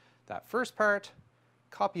take that first part,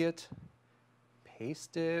 copy it,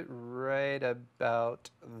 paste it right about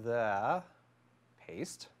there.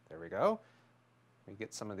 Paste. There we go. Let me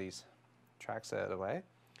get some of these tracks out of the way.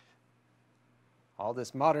 All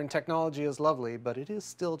this modern technology is lovely, but it is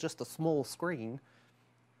still just a small screen.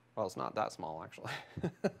 Well, it's not that small, actually.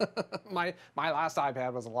 My last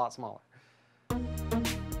iPad was a lot smaller.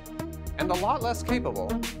 And a lot less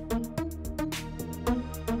capable.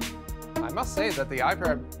 I must say that the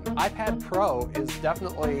iPad Pro is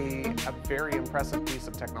definitely a very impressive piece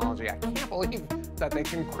of technology. I can't believe that they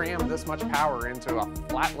can cram this much power into a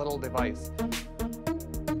flat little device.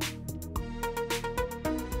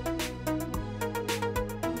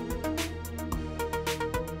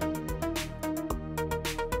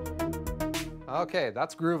 Okay,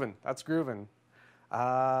 that's grooving. That's grooving.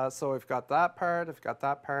 So we've got that part. I've got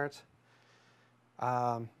that part.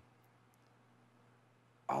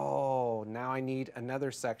 Oh, now I need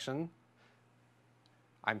another section.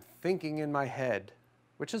 I'm thinking in my head,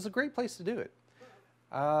 which is a great place to do it.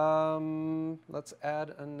 Let's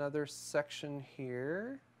add another section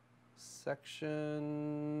here.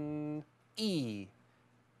 Section E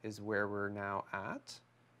is where we're now at.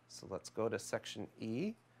 So let's go to section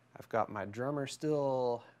E. I've got my drummer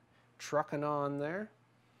still trucking on there.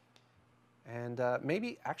 And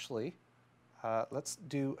maybe actually, let's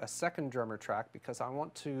do a second drummer track because I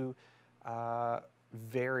want to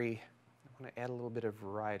vary. I want to add a little bit of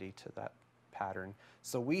variety to that pattern.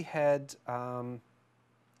 So we had Dez,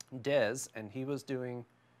 and he was doing,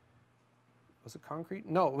 was it concrete?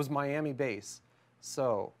 No, it was Miami bass.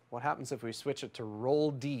 So what happens if we switch it to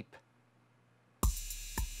roll deep?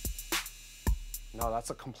 No, that's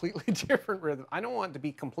a completely different rhythm. I don't want it to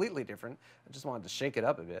be completely different. I just wanted to shake it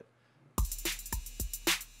up a bit.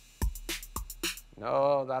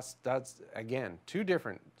 No, that's again, two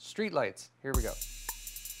different. Street lights. Here we go.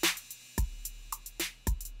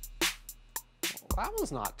 Well, that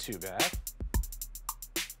one's not too bad.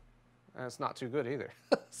 And it's not too good either.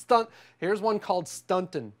 Stunt. Here's one called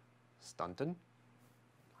stuntin'. Stuntin'?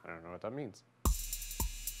 I don't know what that means.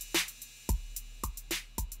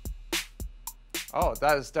 Oh,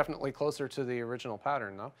 that is definitely closer to the original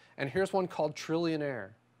pattern, though. And here's one called Trillionaire.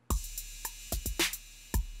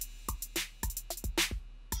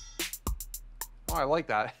 Oh, I like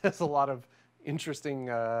that. It has a lot of interesting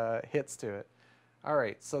hits to it. All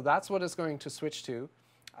right, so that's what it's going to switch to.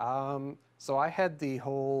 So I had the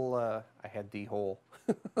whole, I had the whole,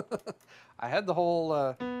 I had the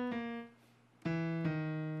whole,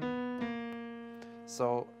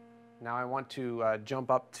 so now I want to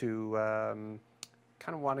jump up to,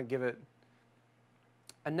 kind of want to give it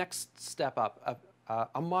a next step up,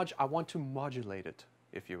 I want to modulate it,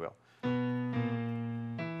 if you will.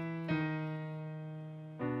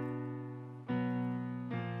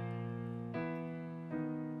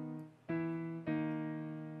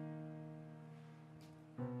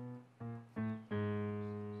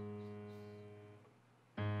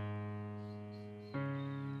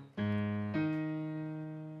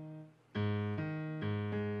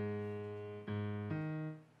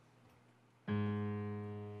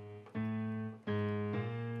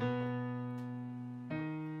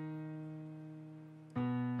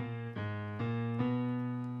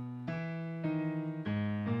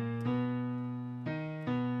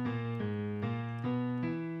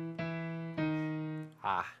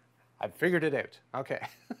 Ah, I figured it out. Okay.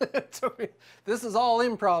 It took me- this is all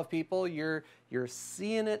improv, people. You're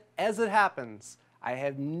seeing it as it happens. I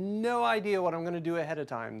have no idea what I'm going to do ahead of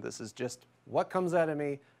time. This is just what comes out of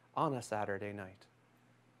me on a Saturday night.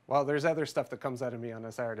 Well, there's other stuff that comes out of me on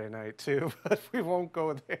a Saturday night too, but we won't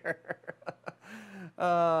go there.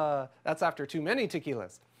 That's after too many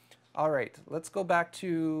tequilas. All right, let's go back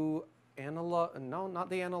to analog. No, not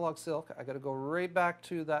the analog silk. I got to go right back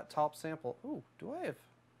to that top sample. Ooh, do I have?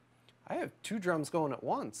 I have two drums going at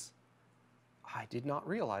once. I did not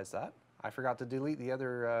realize that. I forgot to delete the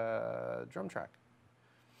other drum track.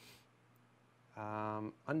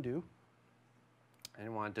 Undo. I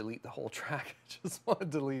didn't want to delete the whole track. I just want to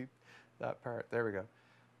delete that part. There we go.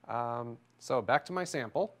 So back to my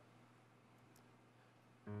sample.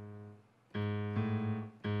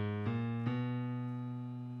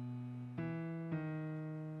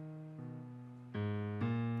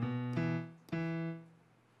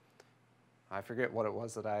 I forget what it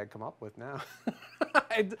was that I had come up with now.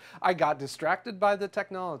 I got distracted by the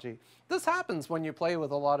technology. This happens when you play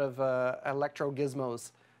with a lot of electro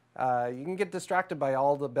gizmos. You can get distracted by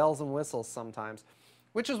all the bells and whistles sometimes,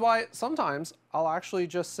 which is why sometimes I'll actually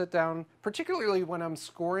just sit down, particularly when I'm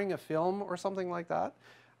scoring a film or something like that,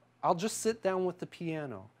 I'll just sit down with the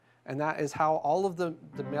piano. And that is how all of the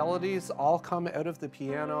melodies all come out of the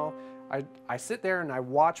piano. I sit there and I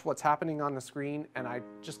watch what's happening on the screen and I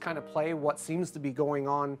just kind of play what seems to be going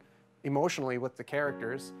on emotionally with the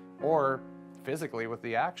characters or physically with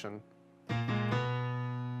the action.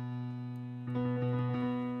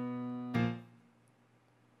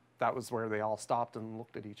 That was where they all stopped and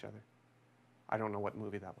looked at each other. I don't know what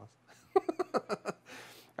movie that was.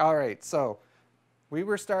 All right, so we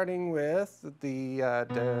were starting with the da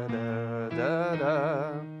da da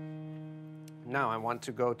da. Now I want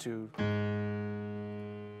to go to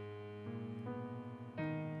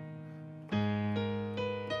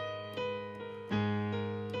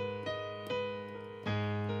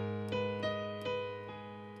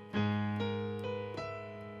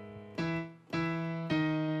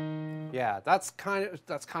yeah, that's kind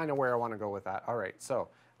of where I want to go with that. All right, so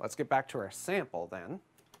let's get back to our sample then.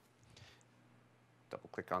 Double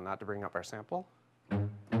click on that to bring up our sample.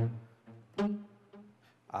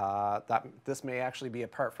 This may actually be a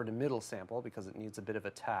part for the middle sample because it needs a bit of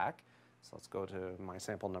attack. So let's go to my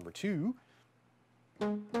sample number 2.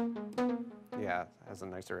 Yeah, it has a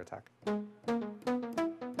nicer attack.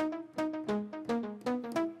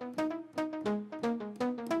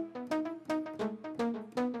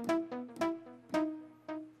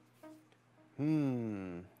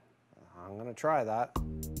 I'm gonna try that.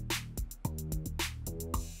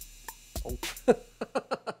 Oh,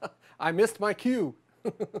 I missed my cue.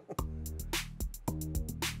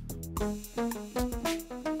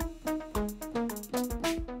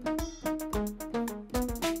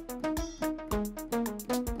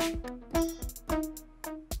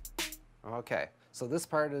 Okay, so this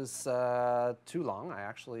part is too long. I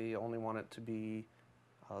actually only want it to be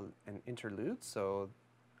an interlude, so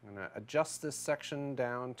I'm going to adjust this section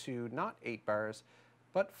down to not 8 bars,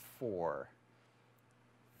 but 4.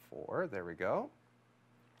 4, there we go.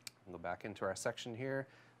 We'll go back into our section here.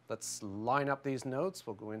 Let's line up these notes.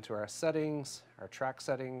 We'll go into our settings, our track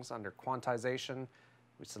settings. Under quantization,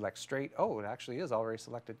 we select straight. Oh, it actually is already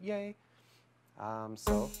selected. Yay.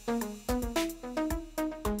 So,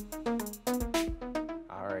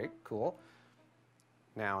 all right, cool.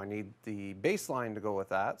 Now I need the bass line to go with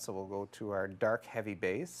that, so we'll go to our dark heavy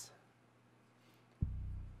bass.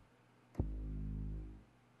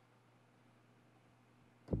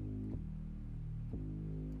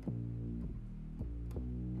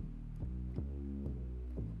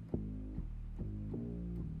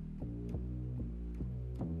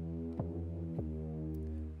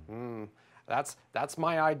 That's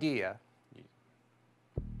my idea.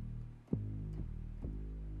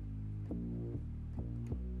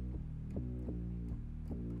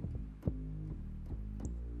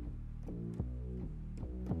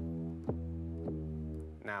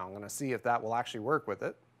 Now I'm going to see if that will actually work with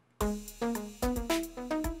it. I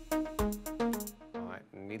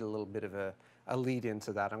need a little bit of a lead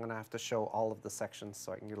into that. I'm going to have to show all of the sections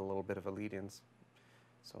so I can get a little bit of a lead in,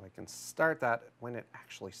 so I can start that when it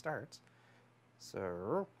actually starts.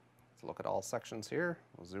 So let's look at all sections here.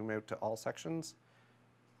 We'll zoom out to all sections,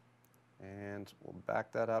 and we'll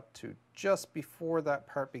back that up to just before that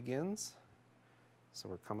part begins. So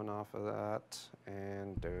we're coming off of that,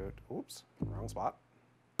 and oops, wrong spot.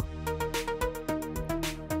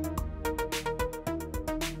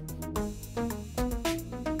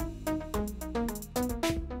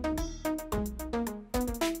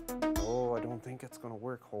 Oh, I don't think it's going to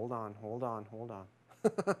work. Hold on.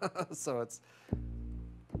 So it's...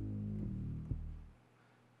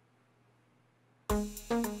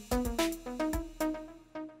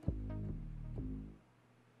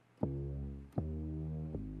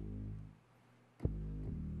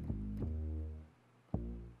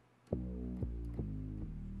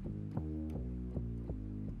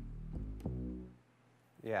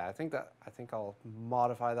 Yeah, I think I'll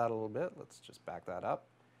modify that a little bit. Let's just back that up.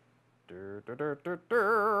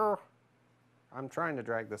 I'm trying to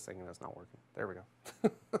drag this thing and it's not working. There we go.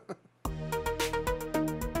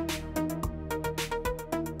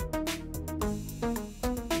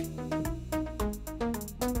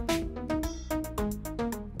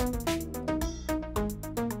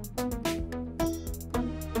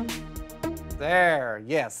 There,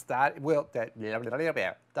 yes, that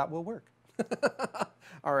will work.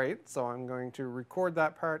 All right, so I'm going to record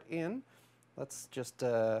that part in. Let's just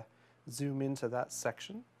zoom into that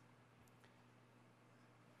section.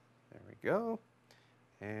 There we go.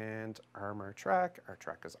 And arm our track. Our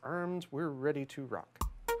track is armed. We're ready to rock.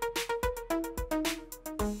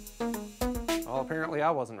 Oh, apparently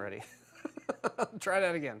I wasn't ready. Try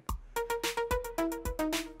that again.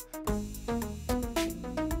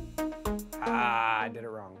 Ah, I did it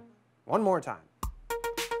wrong. One more time.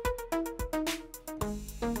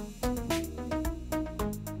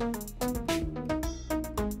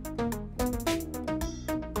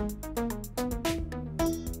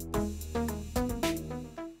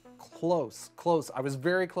 Close. I was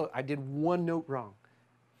very close. I did one note wrong.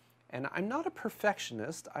 And I'm not a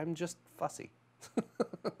perfectionist. I'm just fussy.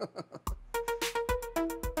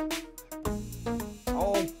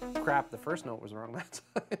 Oh, crap. The first note was wrong that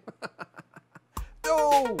time.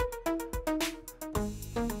 No!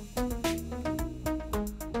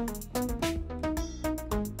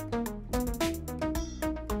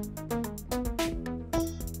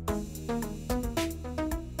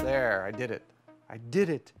 There, I did it. I did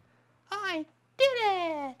it. I did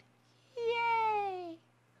it! Yay!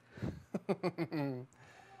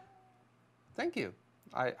 Thank you.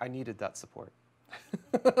 I needed that support.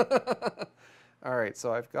 All right,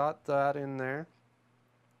 so I've got that in there.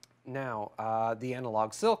 Now, the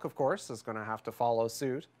analog silk, of course, is going to have to follow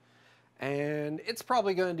suit. And it's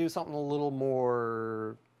probably going to do something a little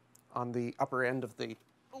more on the upper end of the...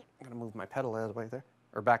 Oh, I'm going to move my pedal out of the way there,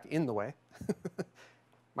 or back in the way.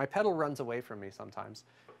 My pedal runs away from me sometimes.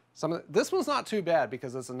 This one's not too bad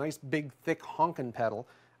because it's a nice big thick honkin' pedal,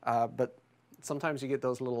 but sometimes you get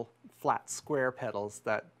those little flat square pedals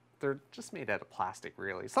that they're just made out of plastic,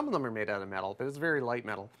 really. Some of them are made out of metal, but it's very light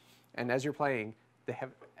metal. And as you're playing,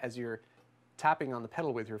 as you're tapping on the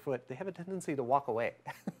pedal with your foot, they have a tendency to walk away.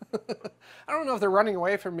 I don't know if they're running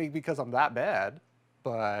away from me because I'm that bad,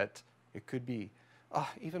 but it could be. Oh,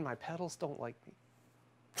 even my pedals don't like me.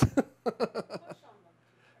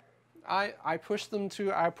 I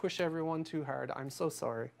push everyone too hard. I'm so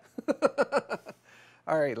sorry.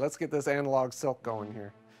 All right, let's get this analog silk going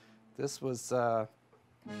here. This was... I'm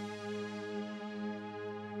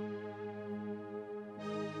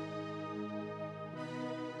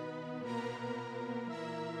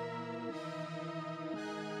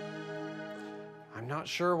not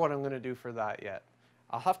sure what I'm going to do for that yet.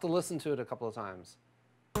 I'll have to listen to it a couple of times.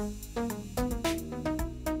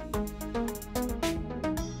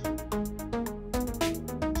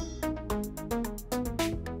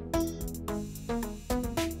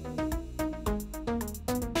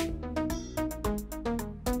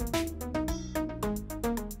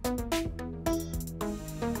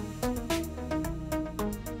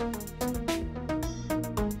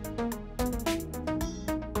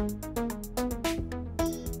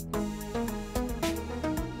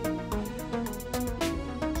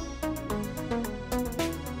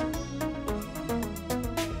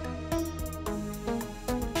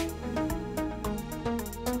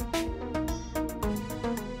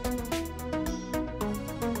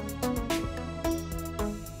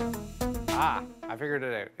 Ah, I figured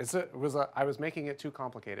it out. I was making it too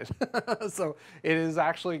complicated. So it is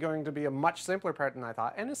actually going to be a much simpler part than I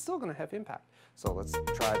thought, and it's still going to have impact. So let's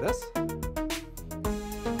try this.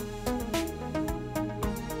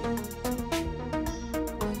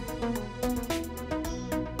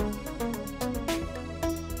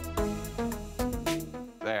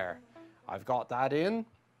 There, I've got that in,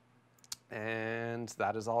 and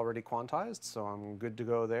that is already quantized, so I'm good to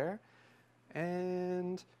go there.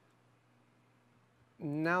 And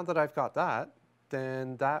now that I've got that,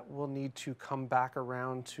 then that will need to come back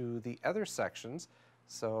around to the other sections.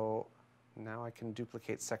 So now I can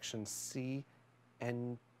duplicate section C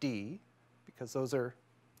and D, because those are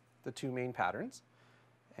the two main patterns.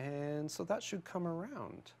 And so that should come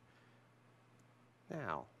around.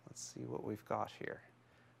 Now, let's see what we've got here.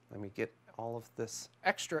 Let me get all of this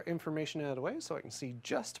extra information out of the way so I can see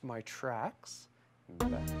just my tracks.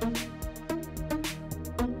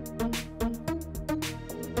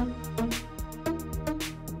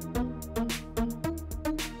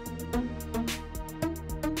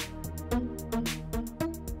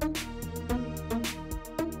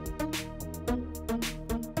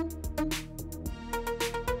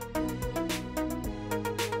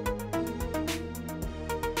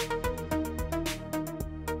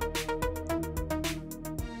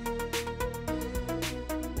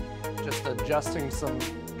 Just adjusting some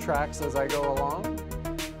tracks as I go along.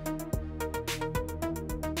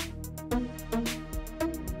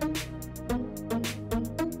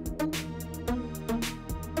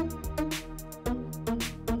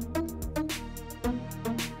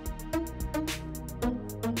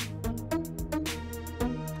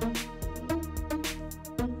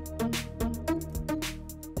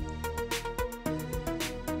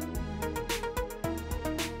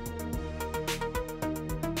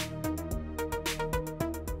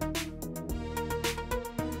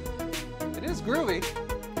 It is groovy.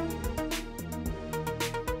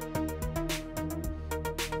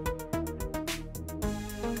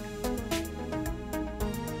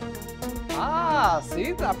 Ah,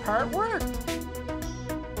 see, that part worked.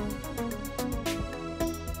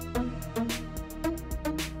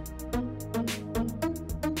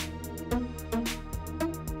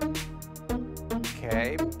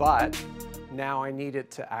 Okay, but now I need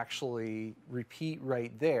it to actually repeat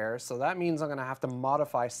right there. So that means I'm going to have to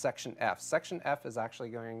modify section F. Section F is actually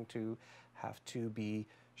going to have to be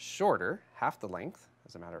shorter, half the length,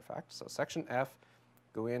 as a matter of fact. So section F,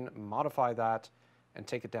 go in, modify that, and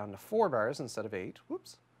take it down to 4 bars instead of 8.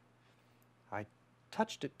 Whoops. I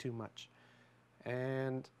touched it too much.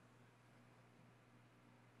 And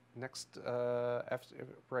next, F,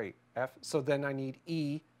 right, F. So then I need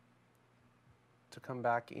E to come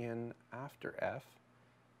back in after F.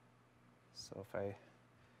 So if I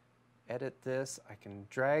edit this, I can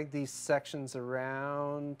drag these sections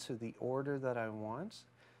around to the order that I want.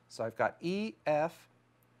 So I've got E, F,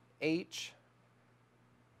 H,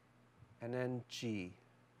 and then G.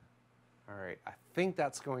 All right, I think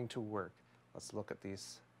that's going to work. Let's look at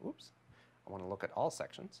these. Oops, I want to look at all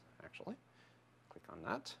sections, actually. Click on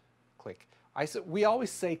that, click. We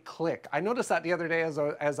always say click. I noticed that the other day as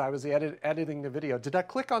I was editing the video. Did I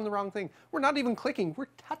click on the wrong thing? We're not even clicking, we're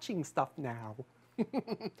touching stuff now.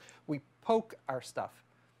 We poke our stuff.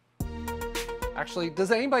 Actually,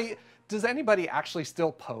 does anybody actually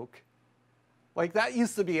still poke? Like, that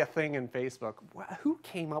used to be a thing in Facebook. Who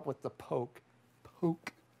came up with the poke?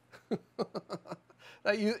 Poke.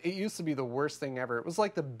 It used to be the worst thing ever. It was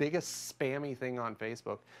like the biggest spammy thing on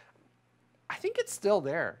Facebook. I think it's still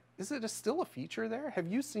there. Is it still a feature there? Have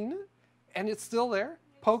you seen it? And it's still there?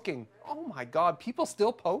 Poking. Oh my God, people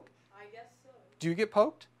still poke? I guess so. Do you get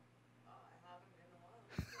poked? I haven't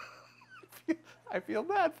in a while. I feel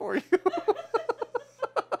bad for you.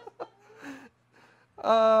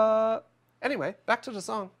 Anyway, back to the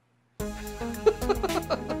song.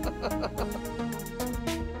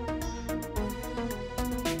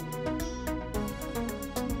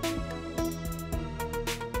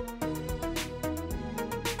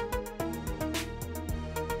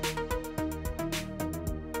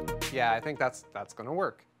 Yeah, I think that's going to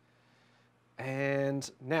work. And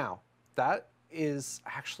now, that is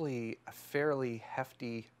actually a fairly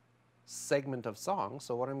hefty segment of song.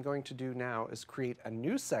 So what I'm going to do now is create a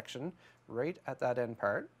new section right at that end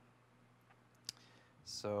part.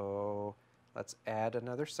 So let's add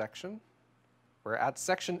another section. We're at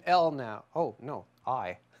section L now. Oh, no,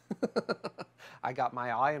 I. I got my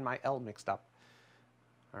I and my L mixed up.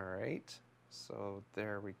 All right, so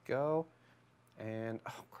there we go. And,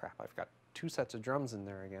 oh crap, I've got 2 sets of drums in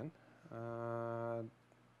there again.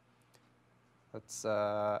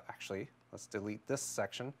 Let's delete this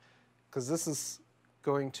section. because this is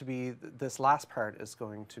going to be, this last part is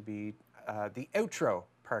going to be the outro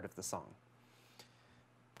part of the song.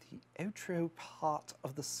 The outro part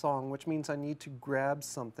of the song, which means I need to grab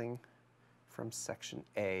something from section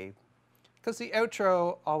A, because the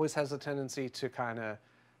outro always has a tendency to kind of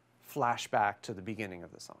flash back to the beginning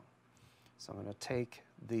of the song. So I'm going to take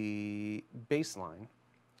the bass line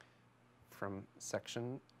from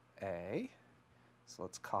section A. So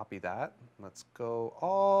let's copy that. Let's go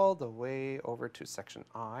all the way over to section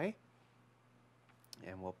I,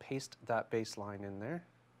 and we'll paste that bass line in there.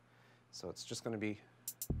 So it's just going to be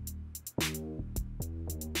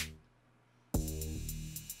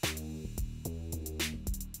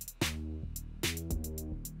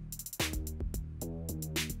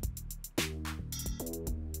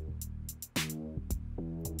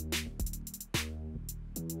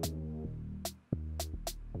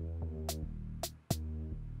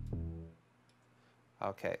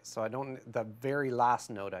okay, so I don't, the very last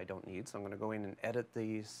note I don't need, so I'm going to go in and edit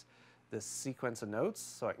this sequence of notes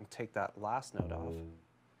so I can take that last note off.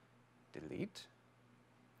 Delete.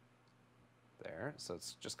 There, so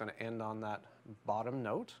it's just going to end on that bottom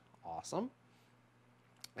note. Awesome.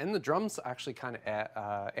 And the drums actually kind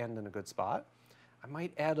of end in a good spot. I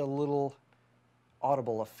might add a little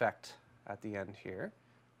audible effect at the end here.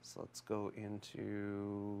 So let's go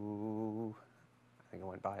into, I think I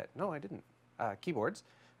went by it. No, I didn't. Keyboards,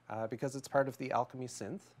 because it's part of the Alchemy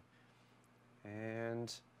synth,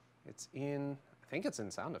 and it's in, I think it's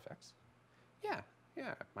in sound effects. Yeah,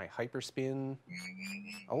 my hyperspin.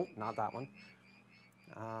 Oh, not that one.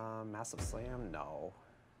 Massive slam, no.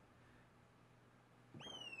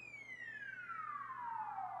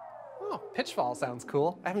 Oh, pitchfall sounds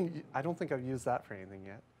cool. I don't think I've used that for anything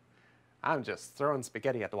yet. I'm just throwing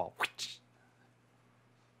spaghetti at the wall.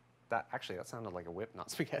 That sounded like a whip, not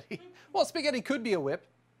spaghetti. Well, spaghetti could be a whip.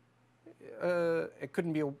 It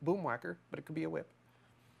couldn't be a boom whacker, but it could be a whip.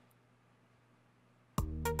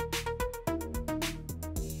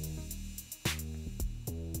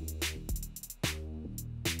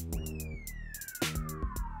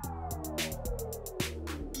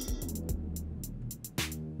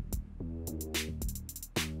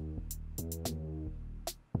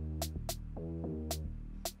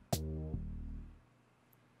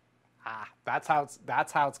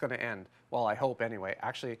 That's how it's going to end. Well, I hope anyway.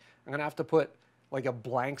 Actually, I'm going to have to put like a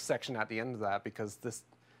blank section at the end of that, because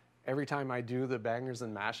every time I do the bangers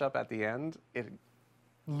and mashup at the end, it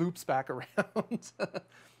loops back around.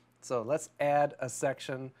 So let's add a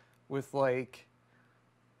section with, like,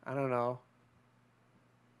 I don't know,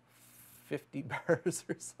 50 bars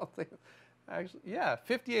or something. Actually, yeah,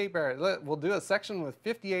 58 bars. We'll do a section with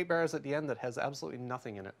 58 bars at the end that has absolutely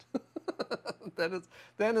nothing in it.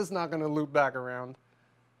 Then it's not going to loop back around.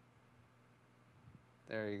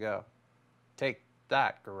 There you go. Take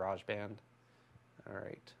that, GarageBand. All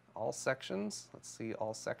right, all sections. Let's see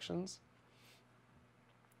all sections.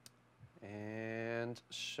 And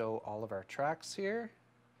show all of our tracks here.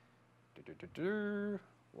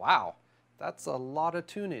 Wow, that's a lot of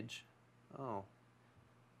tunage. Oh,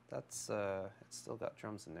 that's it's still got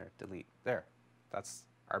drums in there. Delete. There. That's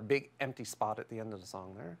our big empty spot at the end of the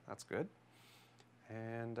song there. That's good.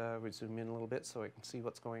 And we zoom in a little bit so I can see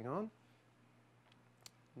what's going on.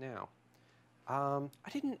 Now, I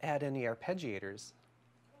didn't add any arpeggiators.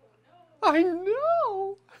 Oh, no. I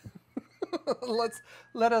know!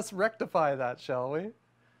 Let us rectify that, shall we?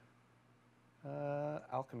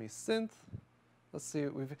 Alchemy synth. Let's see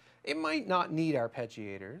what it might not need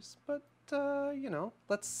arpeggiators, but you know,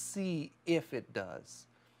 let's see if it does.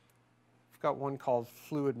 We've got one called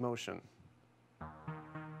Fluid Motion.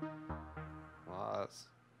 Well, it's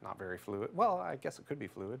not very fluid. Well, I guess it could be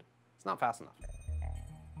fluid. It's not fast enough.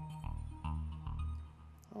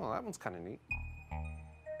 Oh, that one's kind of neat.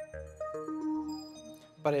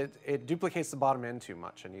 But it duplicates the bottom end too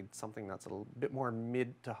much. I need something that's a little bit more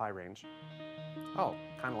mid to high range. Oh,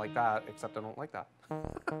 kind of like that, except I don't like that.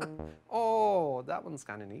 Oh, that one's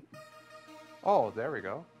kind of neat. Oh, there we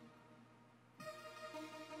go.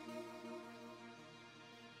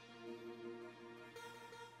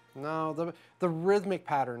 No, the rhythmic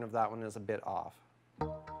pattern of that one is a bit off.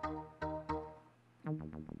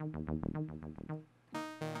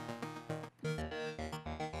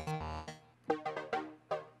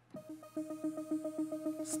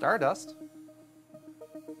 Stardust.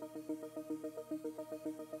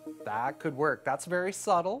 That could work. That's very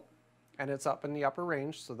subtle, and it's up in the upper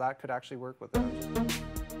range, so that could actually work with it.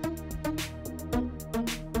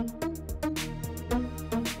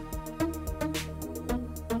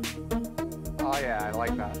 Oh yeah, I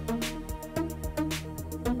like that.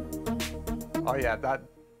 Oh yeah,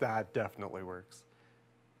 That definitely works.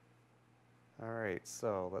 All right,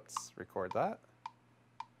 so let's record that.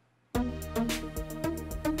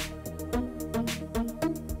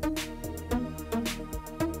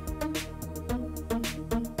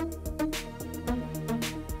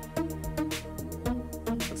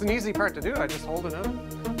 It's an easy part to do. I just hold it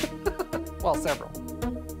in. Well, several.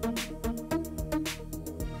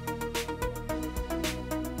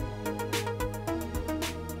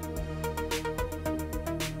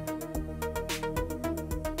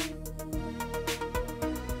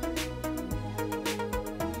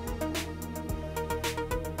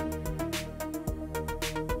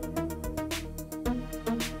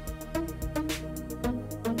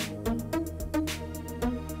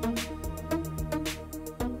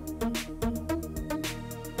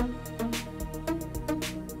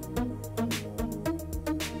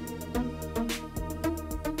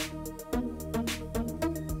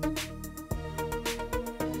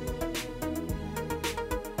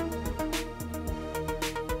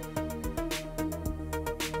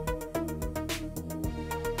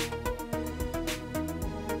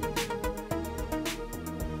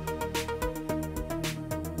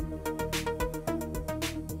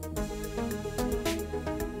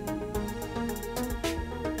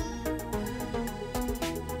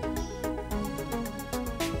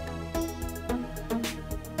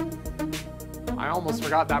 I almost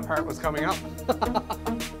forgot that part was coming up.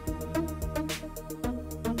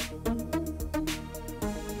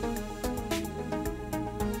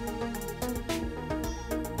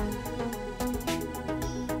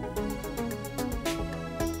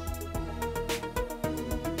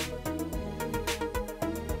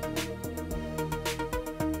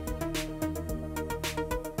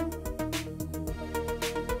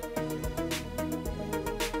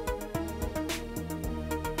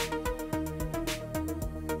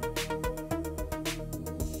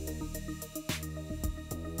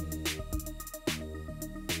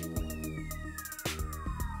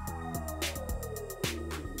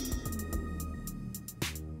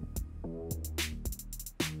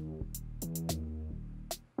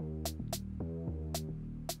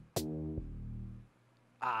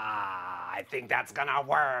 I think that's gonna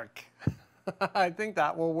work. I think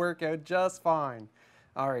that will work out just fine.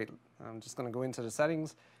 All right, I'm just gonna go into the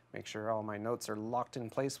settings, make sure all my notes are locked in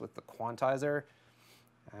place with the quantizer.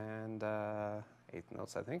 And 8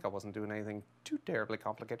 notes, I think. I wasn't doing anything too terribly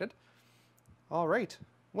complicated. All right,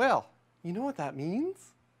 well, you know what that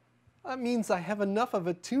means? That means I have enough of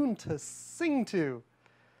a tune to sing to.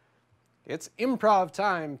 It's improv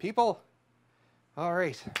time, people. All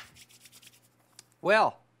right.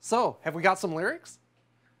 Well, so have we got some lyrics?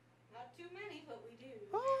 Not too many, but we do.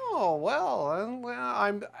 Oh, well,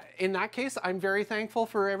 in that case, I'm very thankful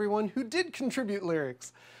for everyone who did contribute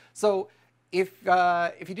lyrics. So if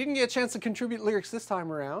you didn't get a chance to contribute lyrics this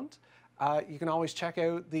time around, you can always check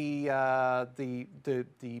out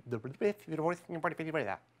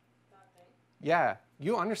Yeah,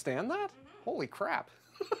 you understand that? Mm-hmm. Holy crap.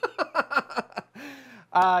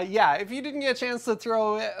 Yeah, if you didn't get a chance to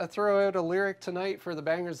throw out a lyric tonight for the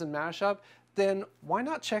Bangers and Mashup, then why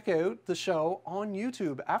not check out the show on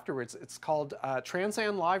YouTube afterwards? It's called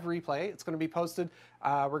Transam Live Replay. It's going to be posted.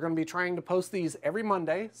 We're going to be trying to post these every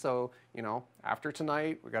Monday. So, you know, after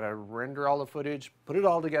tonight, we got to render all the footage, put it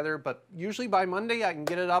all together. But usually by Monday, I can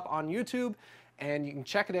get it up on YouTube, and you can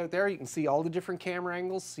check it out there. You can see all the different camera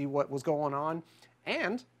angles, see what was going on,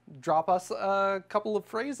 and drop us a couple of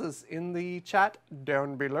phrases in the chat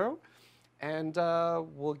down below, and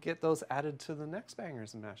we'll get those added to the next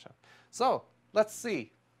Bangers and Mashup. So let's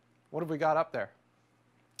see. What have we got up there?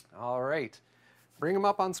 All right. Bring them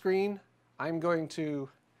up on screen. I'm going to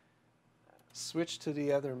switch to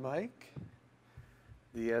the other mic,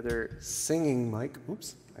 the other singing mic.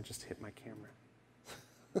 Oops, I just hit my camera.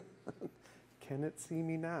 Can it see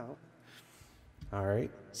me now? All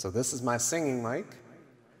right, so this is my singing mic.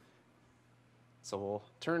 So we'll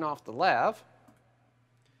turn off the lav.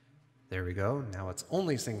 There we go. Now it's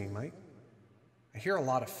only singing mic. I hear a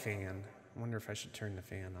lot of fan. I wonder if I should turn the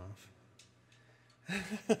fan off.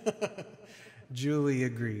 Julie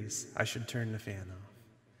agrees. I should turn the fan off.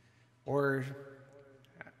 Or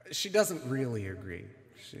she doesn't really agree.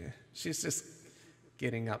 She's just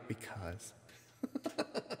getting up because.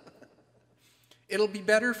 It'll be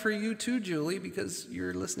better for you too, Julie, because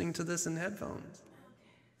you're listening to this in headphones.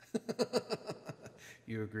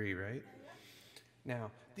 You agree, right?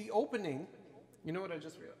 Now, the opening, you know what I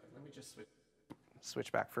just realized? Let me just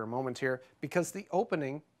switch back for a moment here, because the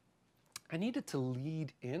opening, I needed to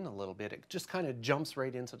lead in a little bit. It just kind of jumps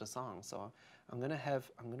right into the song. So I'm gonna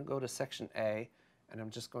go to section A, and I'm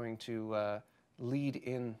just going to lead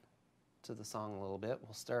in to the song a little bit.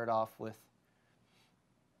 We'll start off with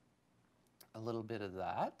a little bit of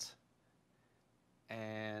that,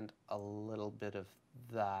 and a little bit of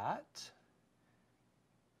that,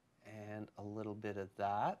 and a little bit of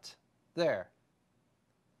that. There.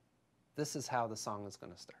 This is how the song is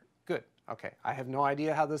going to start. Good. Okay. I have no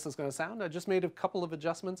idea how this is going to sound. I just made a couple of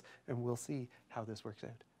adjustments, and we'll see how this works out.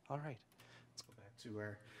 All right. Let's go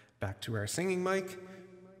back to our singing mic.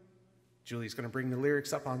 Julie's going to bring the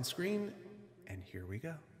lyrics up on screen, and here we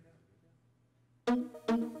go.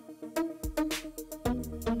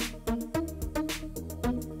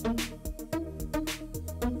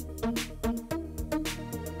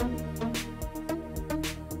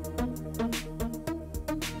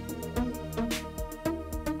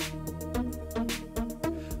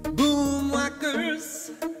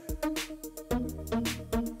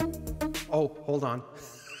 Oh, hold on.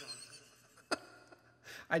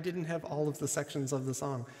 I didn't have all of the sections of the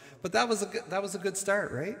song, but that was a good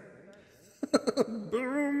start, right?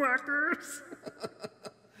 Boom whackers.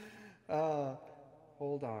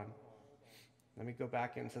 Hold on. Let me go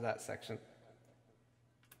back into that section.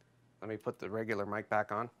 Let me put the regular mic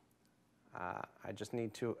back on. I just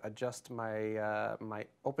need to adjust my my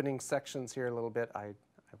opening sections here a little bit. I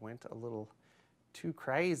went a little too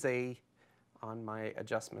crazy on my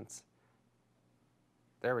adjustments.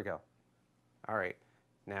 There we go. All right.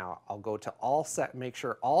 Now I'll go to make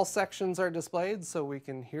sure all sections are displayed so we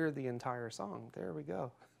can hear the entire song. There we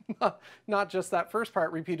go. Not just that first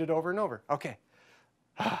part repeated over and over. Okay.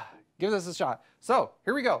 Give this a shot. So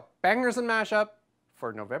here we go. Bangers and Mashup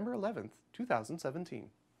for November 11th,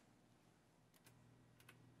 2017.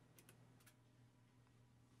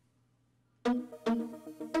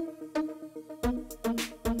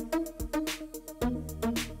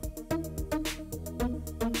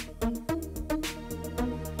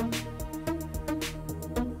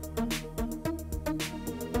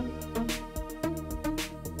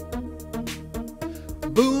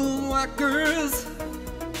 Boomwhackers,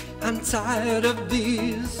 I'm tired of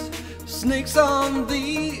these snakes on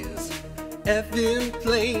these effing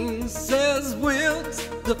planes. Says Wilt,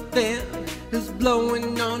 the fan is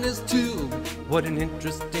blowing on his tube. What an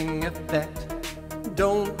interesting effect,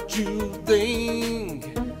 don't you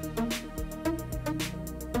think?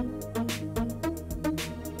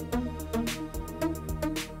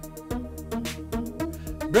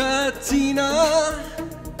 Bratina,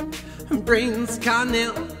 Brains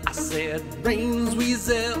Carnell, I said Brains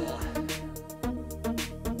Weasel.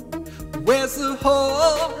 Where's the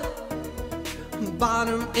hole?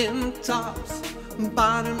 Bottom and tops,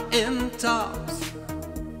 bottom and tops.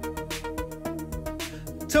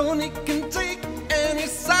 Tony can take any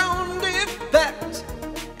sound effect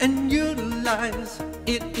and utilize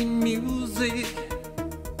it in music.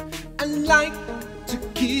 I like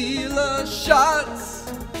tequila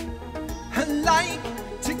shots. I like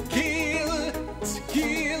tequila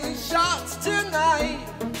shots tonight.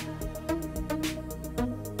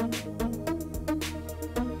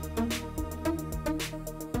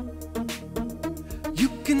 You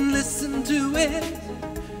can listen to it,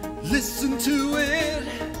 listen to it,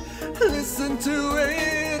 listen to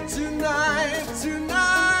it tonight,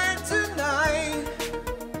 tonight, tonight.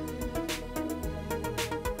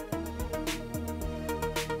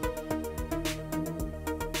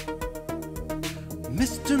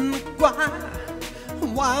 Mr. McGuire,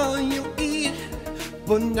 while you eat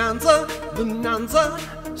Bonanza, Bonanza,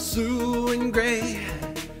 Sue and Gray,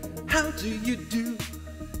 how do you do?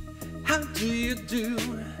 How do you do?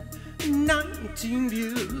 19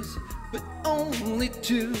 views, but only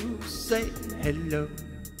 2. Say hello.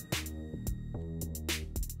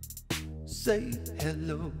 Say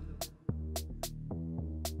hello.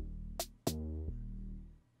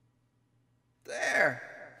 There.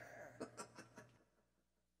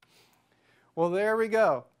 Well, there we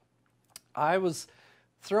go. I was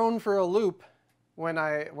thrown for a loop when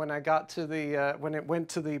I got to the when it went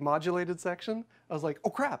to the modulated section. I was like, oh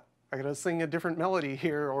crap, I gotta sing a different melody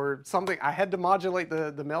here or something. I had to modulate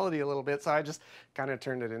the melody a little bit, so I just kind of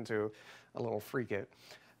turned it into a little freak it.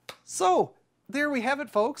 So there we have it,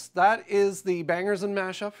 folks. That is the Bangers and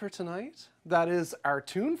Mashup for tonight. That is our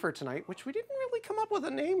tune for tonight, which we didn't really come up with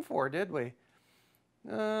a name for, did we?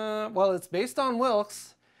 Well, it's based on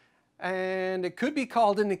Wilkes. And it could be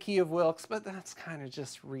called In the Key of Wilkes, but that's kind of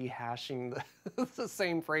just rehashing the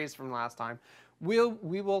same phrase from last time. We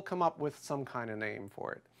will come up with some kind of name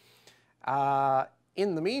for it.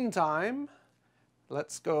 In the meantime,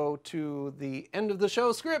 let's go to the end of the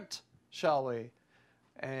show script, shall we?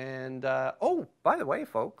 And, oh, by the way,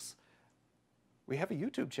 folks, we have a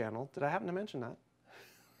YouTube channel. Did I happen to mention that?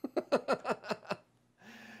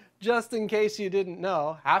 Just in case you didn't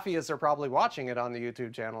know, half of us are probably watching it on the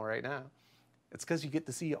YouTube channel right now. It's because you get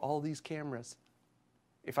to see all these cameras.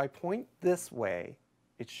 If I point this way,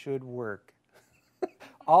 it should work.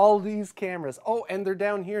 All these cameras. Oh, and they're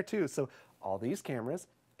down here too. So all these cameras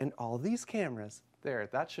and all these cameras. There,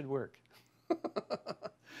 that should work. You don't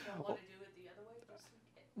want to do it the other way, just in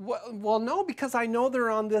case? Well, no, because I know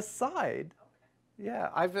they're on this side. Okay. Yeah,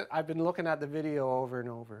 I've been looking at the video over and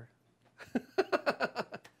over.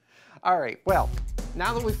 All right, well,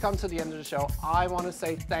 now that we've come to the end of the show, I want to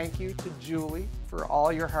say thank you to Julie for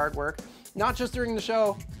all your hard work. Not just during the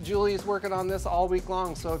show, Julie is working on this all week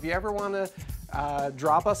long. So if you ever want to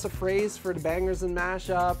drop us a phrase for the Bangers and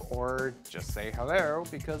Mashup, or just say hello,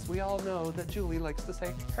 because we all know that Julie likes to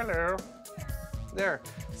say hello. There.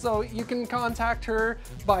 So you can contact her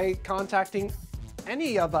by contacting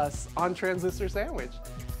any of us on Transistor Sandwich.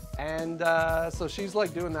 And so she's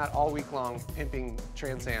like doing that all week long, pimping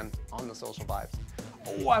Transand on the Social Vibes.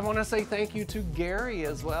 Oh, I want to say thank you to Gary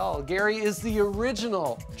as well. Gary is the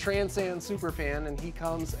original Transand superfan, and he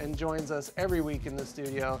comes and joins us every week in the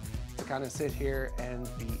studio to kind of sit here and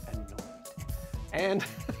be annoyed. And,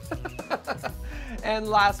 and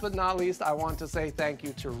last but not least, I want to say thank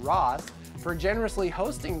you to Ross for generously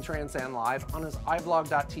hosting Transand Live on his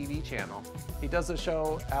iVlog.tv channel. He does a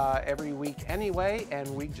show every week anyway, and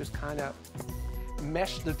we just kind of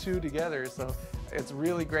mesh the two together. So it's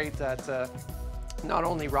really great that not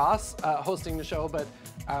only Ross hosting the show, but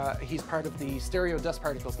he's part of the Stereo Dust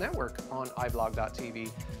Particles Network on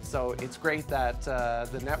iVlog.tv. So it's great that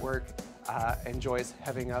the network enjoys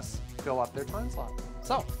having us fill up their time slot.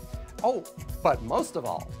 So, oh, but most of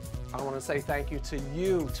all, I want to say thank you to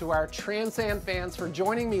you, to our Transand fans, for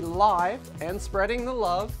joining me live and spreading the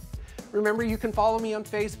love. Remember, you can follow me on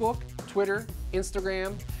Facebook, Twitter,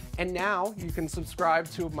 Instagram, and now you can subscribe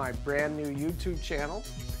to my brand new YouTube channel.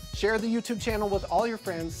 Share the YouTube channel with all your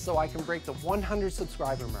friends so I can break the 100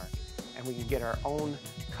 subscriber mark, and we can get our own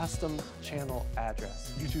custom channel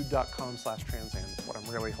address. youtube.com/Transand is what I'm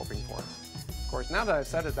really hoping for. Of course, now that I've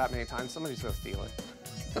said it that many times, somebody's going to steal it.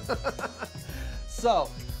 So,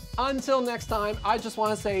 until next time, I just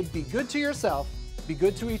want to say be good to yourself, be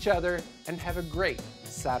good to each other, and have a great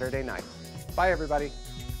Saturday night. Bye, everybody.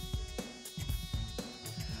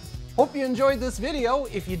 Hope you enjoyed this video.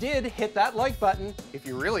 If you did, hit that like button. If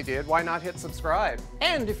you really did, why not hit subscribe?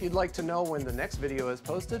 And if you'd like to know when the next video is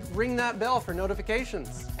posted, ring that bell for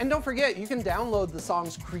notifications. And don't forget, you can download the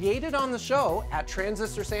songs created on the show at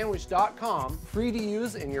transistorsandwich.com, free to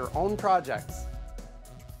use in your own projects.